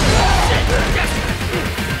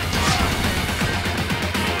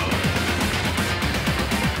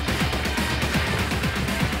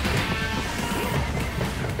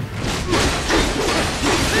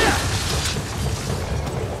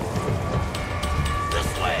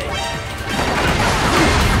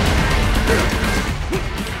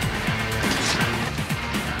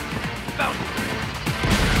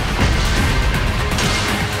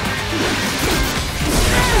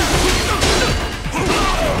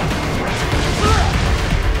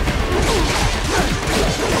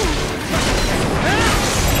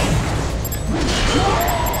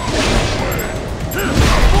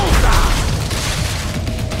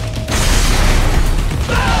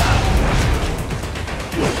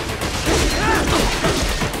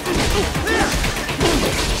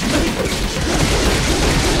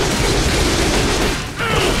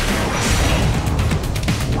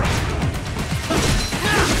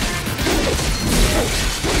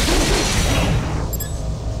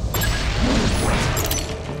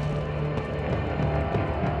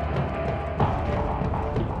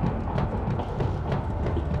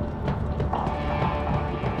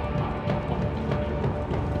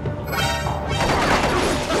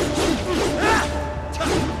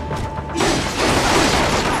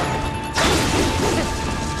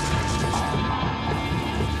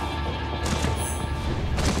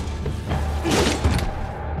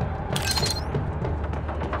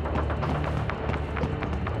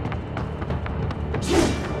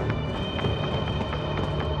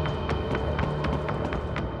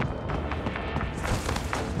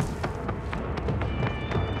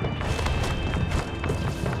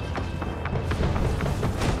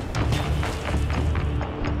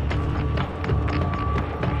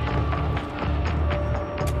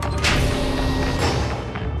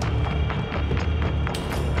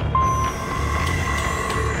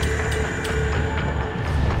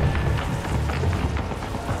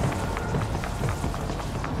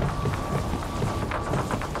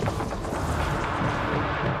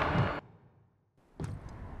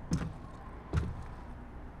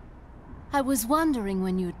 I was wondering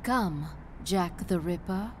when you'd come, Jack the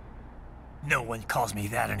Ripper. No one calls me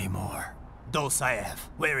that anymore. Dolsaev,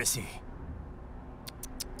 where is he?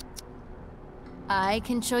 I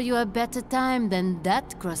can show you a better time than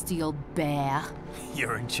that crusty old bear.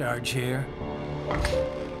 You're in charge here?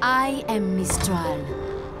 I am Mistral,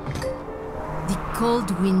 the cold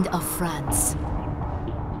wind of France.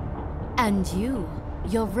 And you,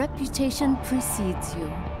 your reputation precedes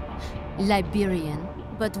you. Liberian,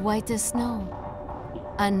 but white as snow.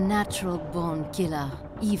 A natural-born killer,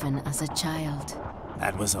 even as a child.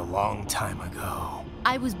 That was a long time ago.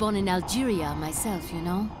 I was born in Algeria myself, you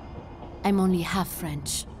know? I'm only half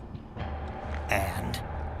French. And?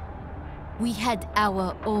 We had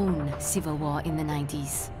our own civil war in the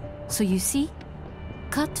 90s. So you see?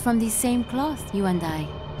 Cut from the same cloth, you and I.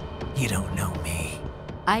 You don't know me.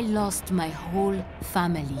 I lost my whole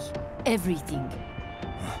family. Everything.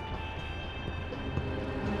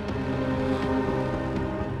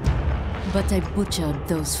 But I butchered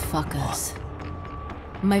those fuckers.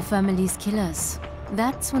 My family's killers.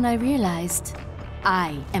 That's when I realized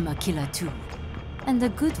I am a killer too. And a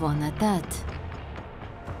good one at that.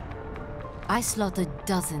 I slaughtered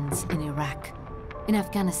dozens in Iraq, in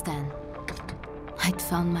Afghanistan. I'd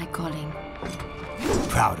found my calling.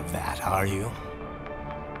 Proud of that, are you?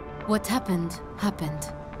 What happened, happened.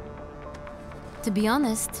 To be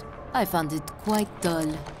honest, I found it quite dull.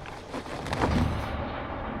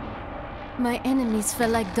 My enemies fell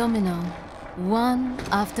like domino, one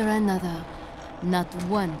after another. Not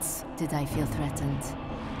once did I feel threatened.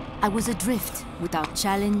 I was adrift, without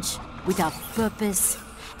challenge, without purpose.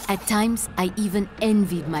 At times, I even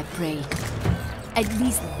envied my prey. At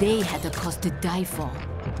least they had a cause to die for.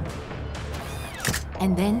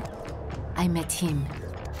 And then, I met him.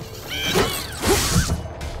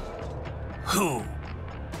 Who?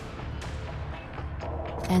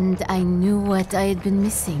 And I knew what I had been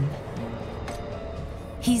missing.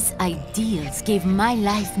 His ideals gave my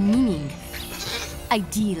life meaning.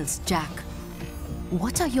 Ideals, Jack.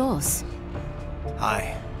 What are yours?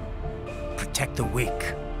 I protect the weak.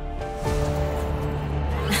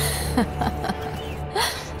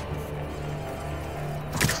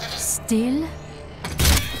 Still?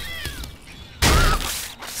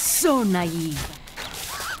 So naive.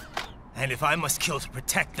 And if I must kill to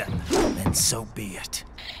protect them, then so be it.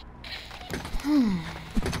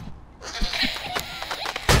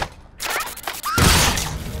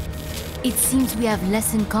 It seems we have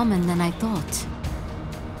less in common than I thought.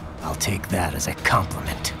 I'll take that as a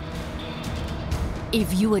compliment.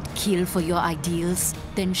 If you would kill for your ideals,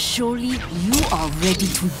 then surely you are ready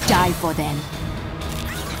to die for them.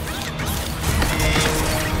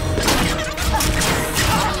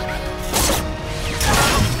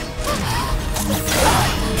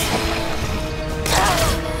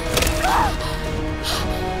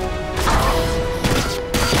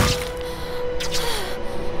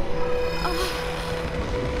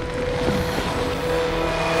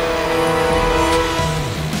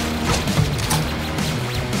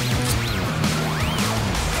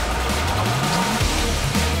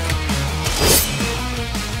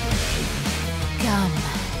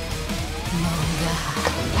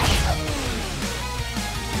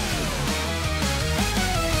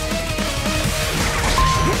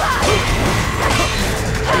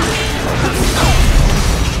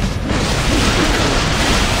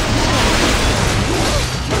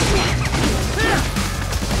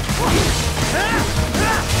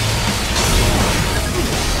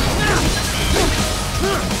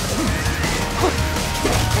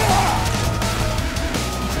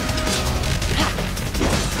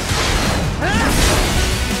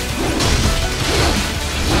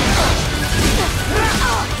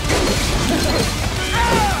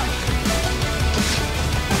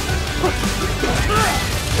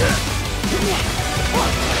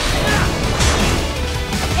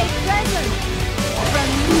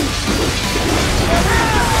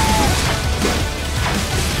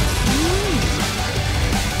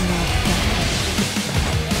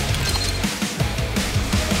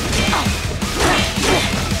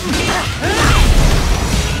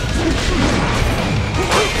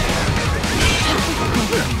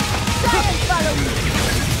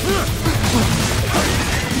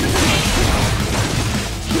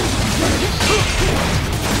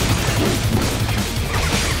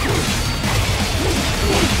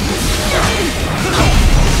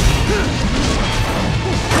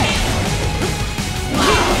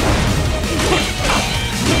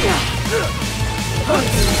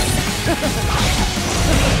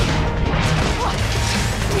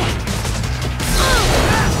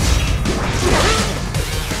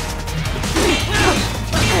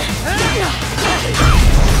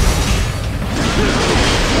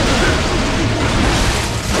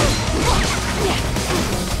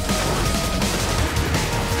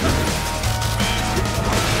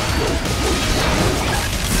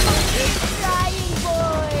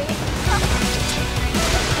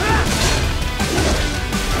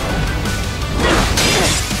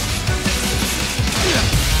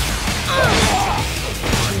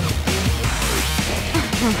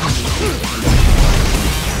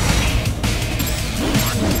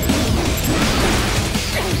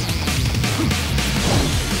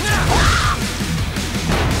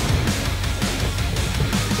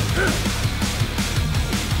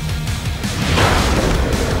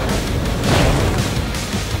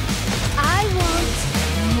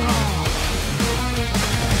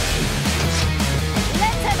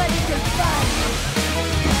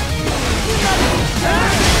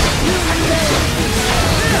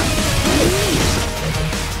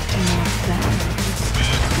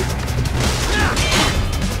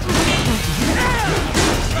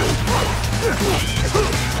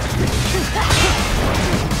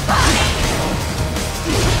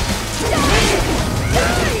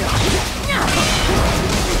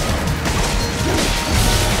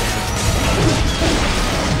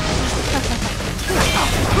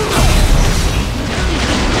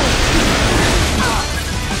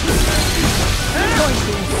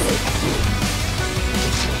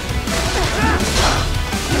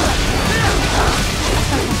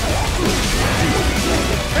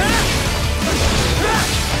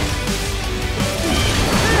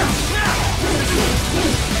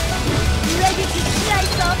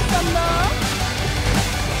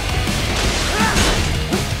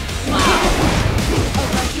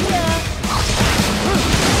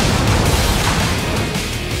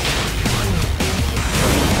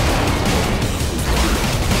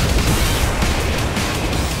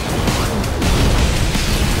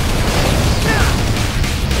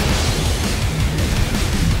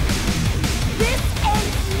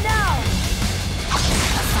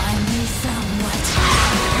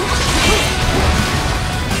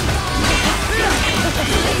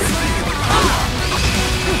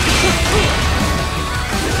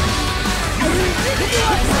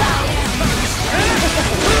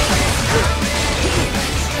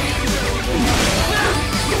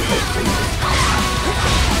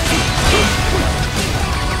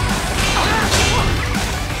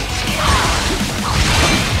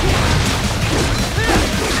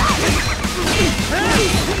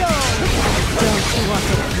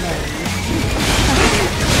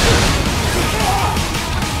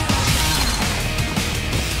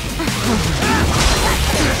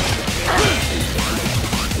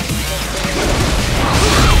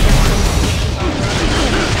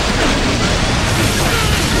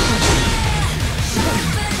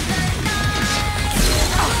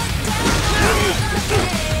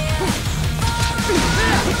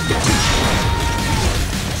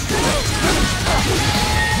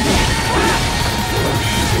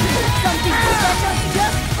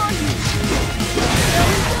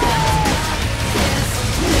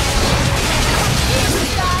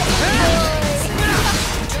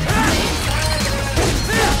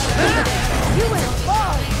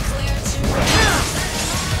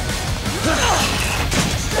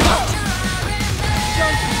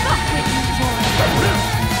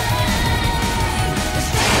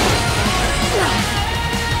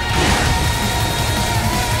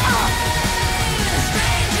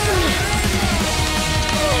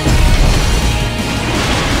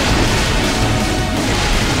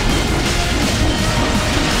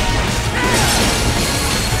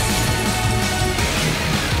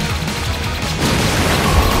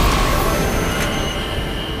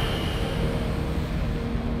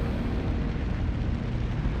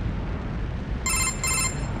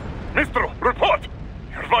 Mistro, report!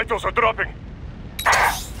 Your vitals are dropping.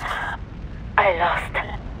 I lost.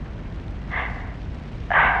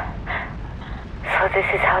 So this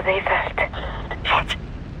is how they felt. What?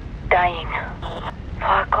 Dying.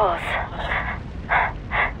 For a cause.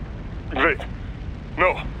 Wait.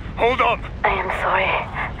 No. Hold on. I am sorry.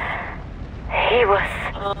 He was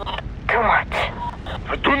too much.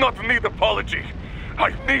 I do not need apology. I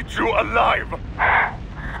need you alive.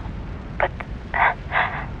 But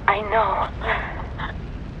I know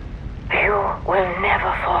you will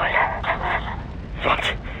never fall. What?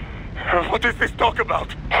 What is this talk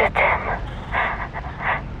about? Je t'aime.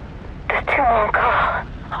 De tout mon corps.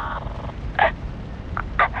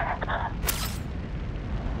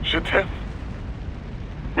 Je t'aime.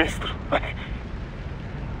 Mister,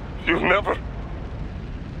 you never...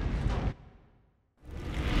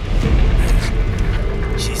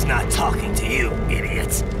 She's not talking to you,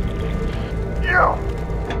 idiot.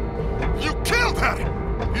 You killed her!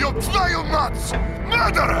 You vile nuts!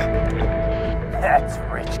 Murderer! That's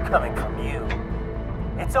rich coming from you.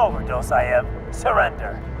 It's overdose, I have.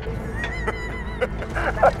 Surrender.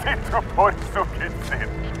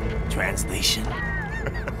 Translation.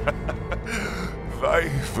 Why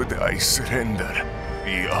would I surrender?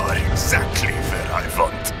 We are exactly where I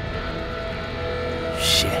want.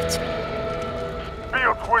 Shit.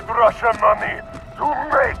 Built with Russian money to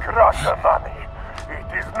make Russian money. It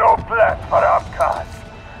is no plan for Abkhaz.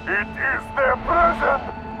 It is their prison.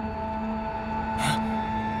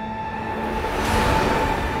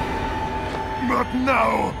 But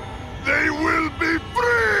now, they will be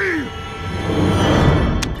free!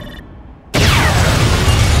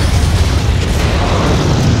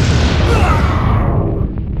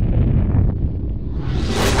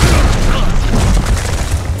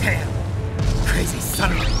 Damn! Crazy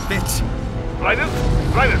son of a bitch! Raiden?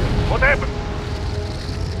 Raiden, what happened?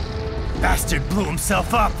 Bastard blew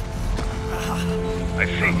himself up! I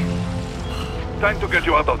see. Time to get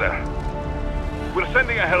you out of there. We're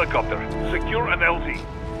sending a helicopter. Secure an LZ.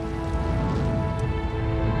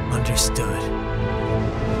 Understood.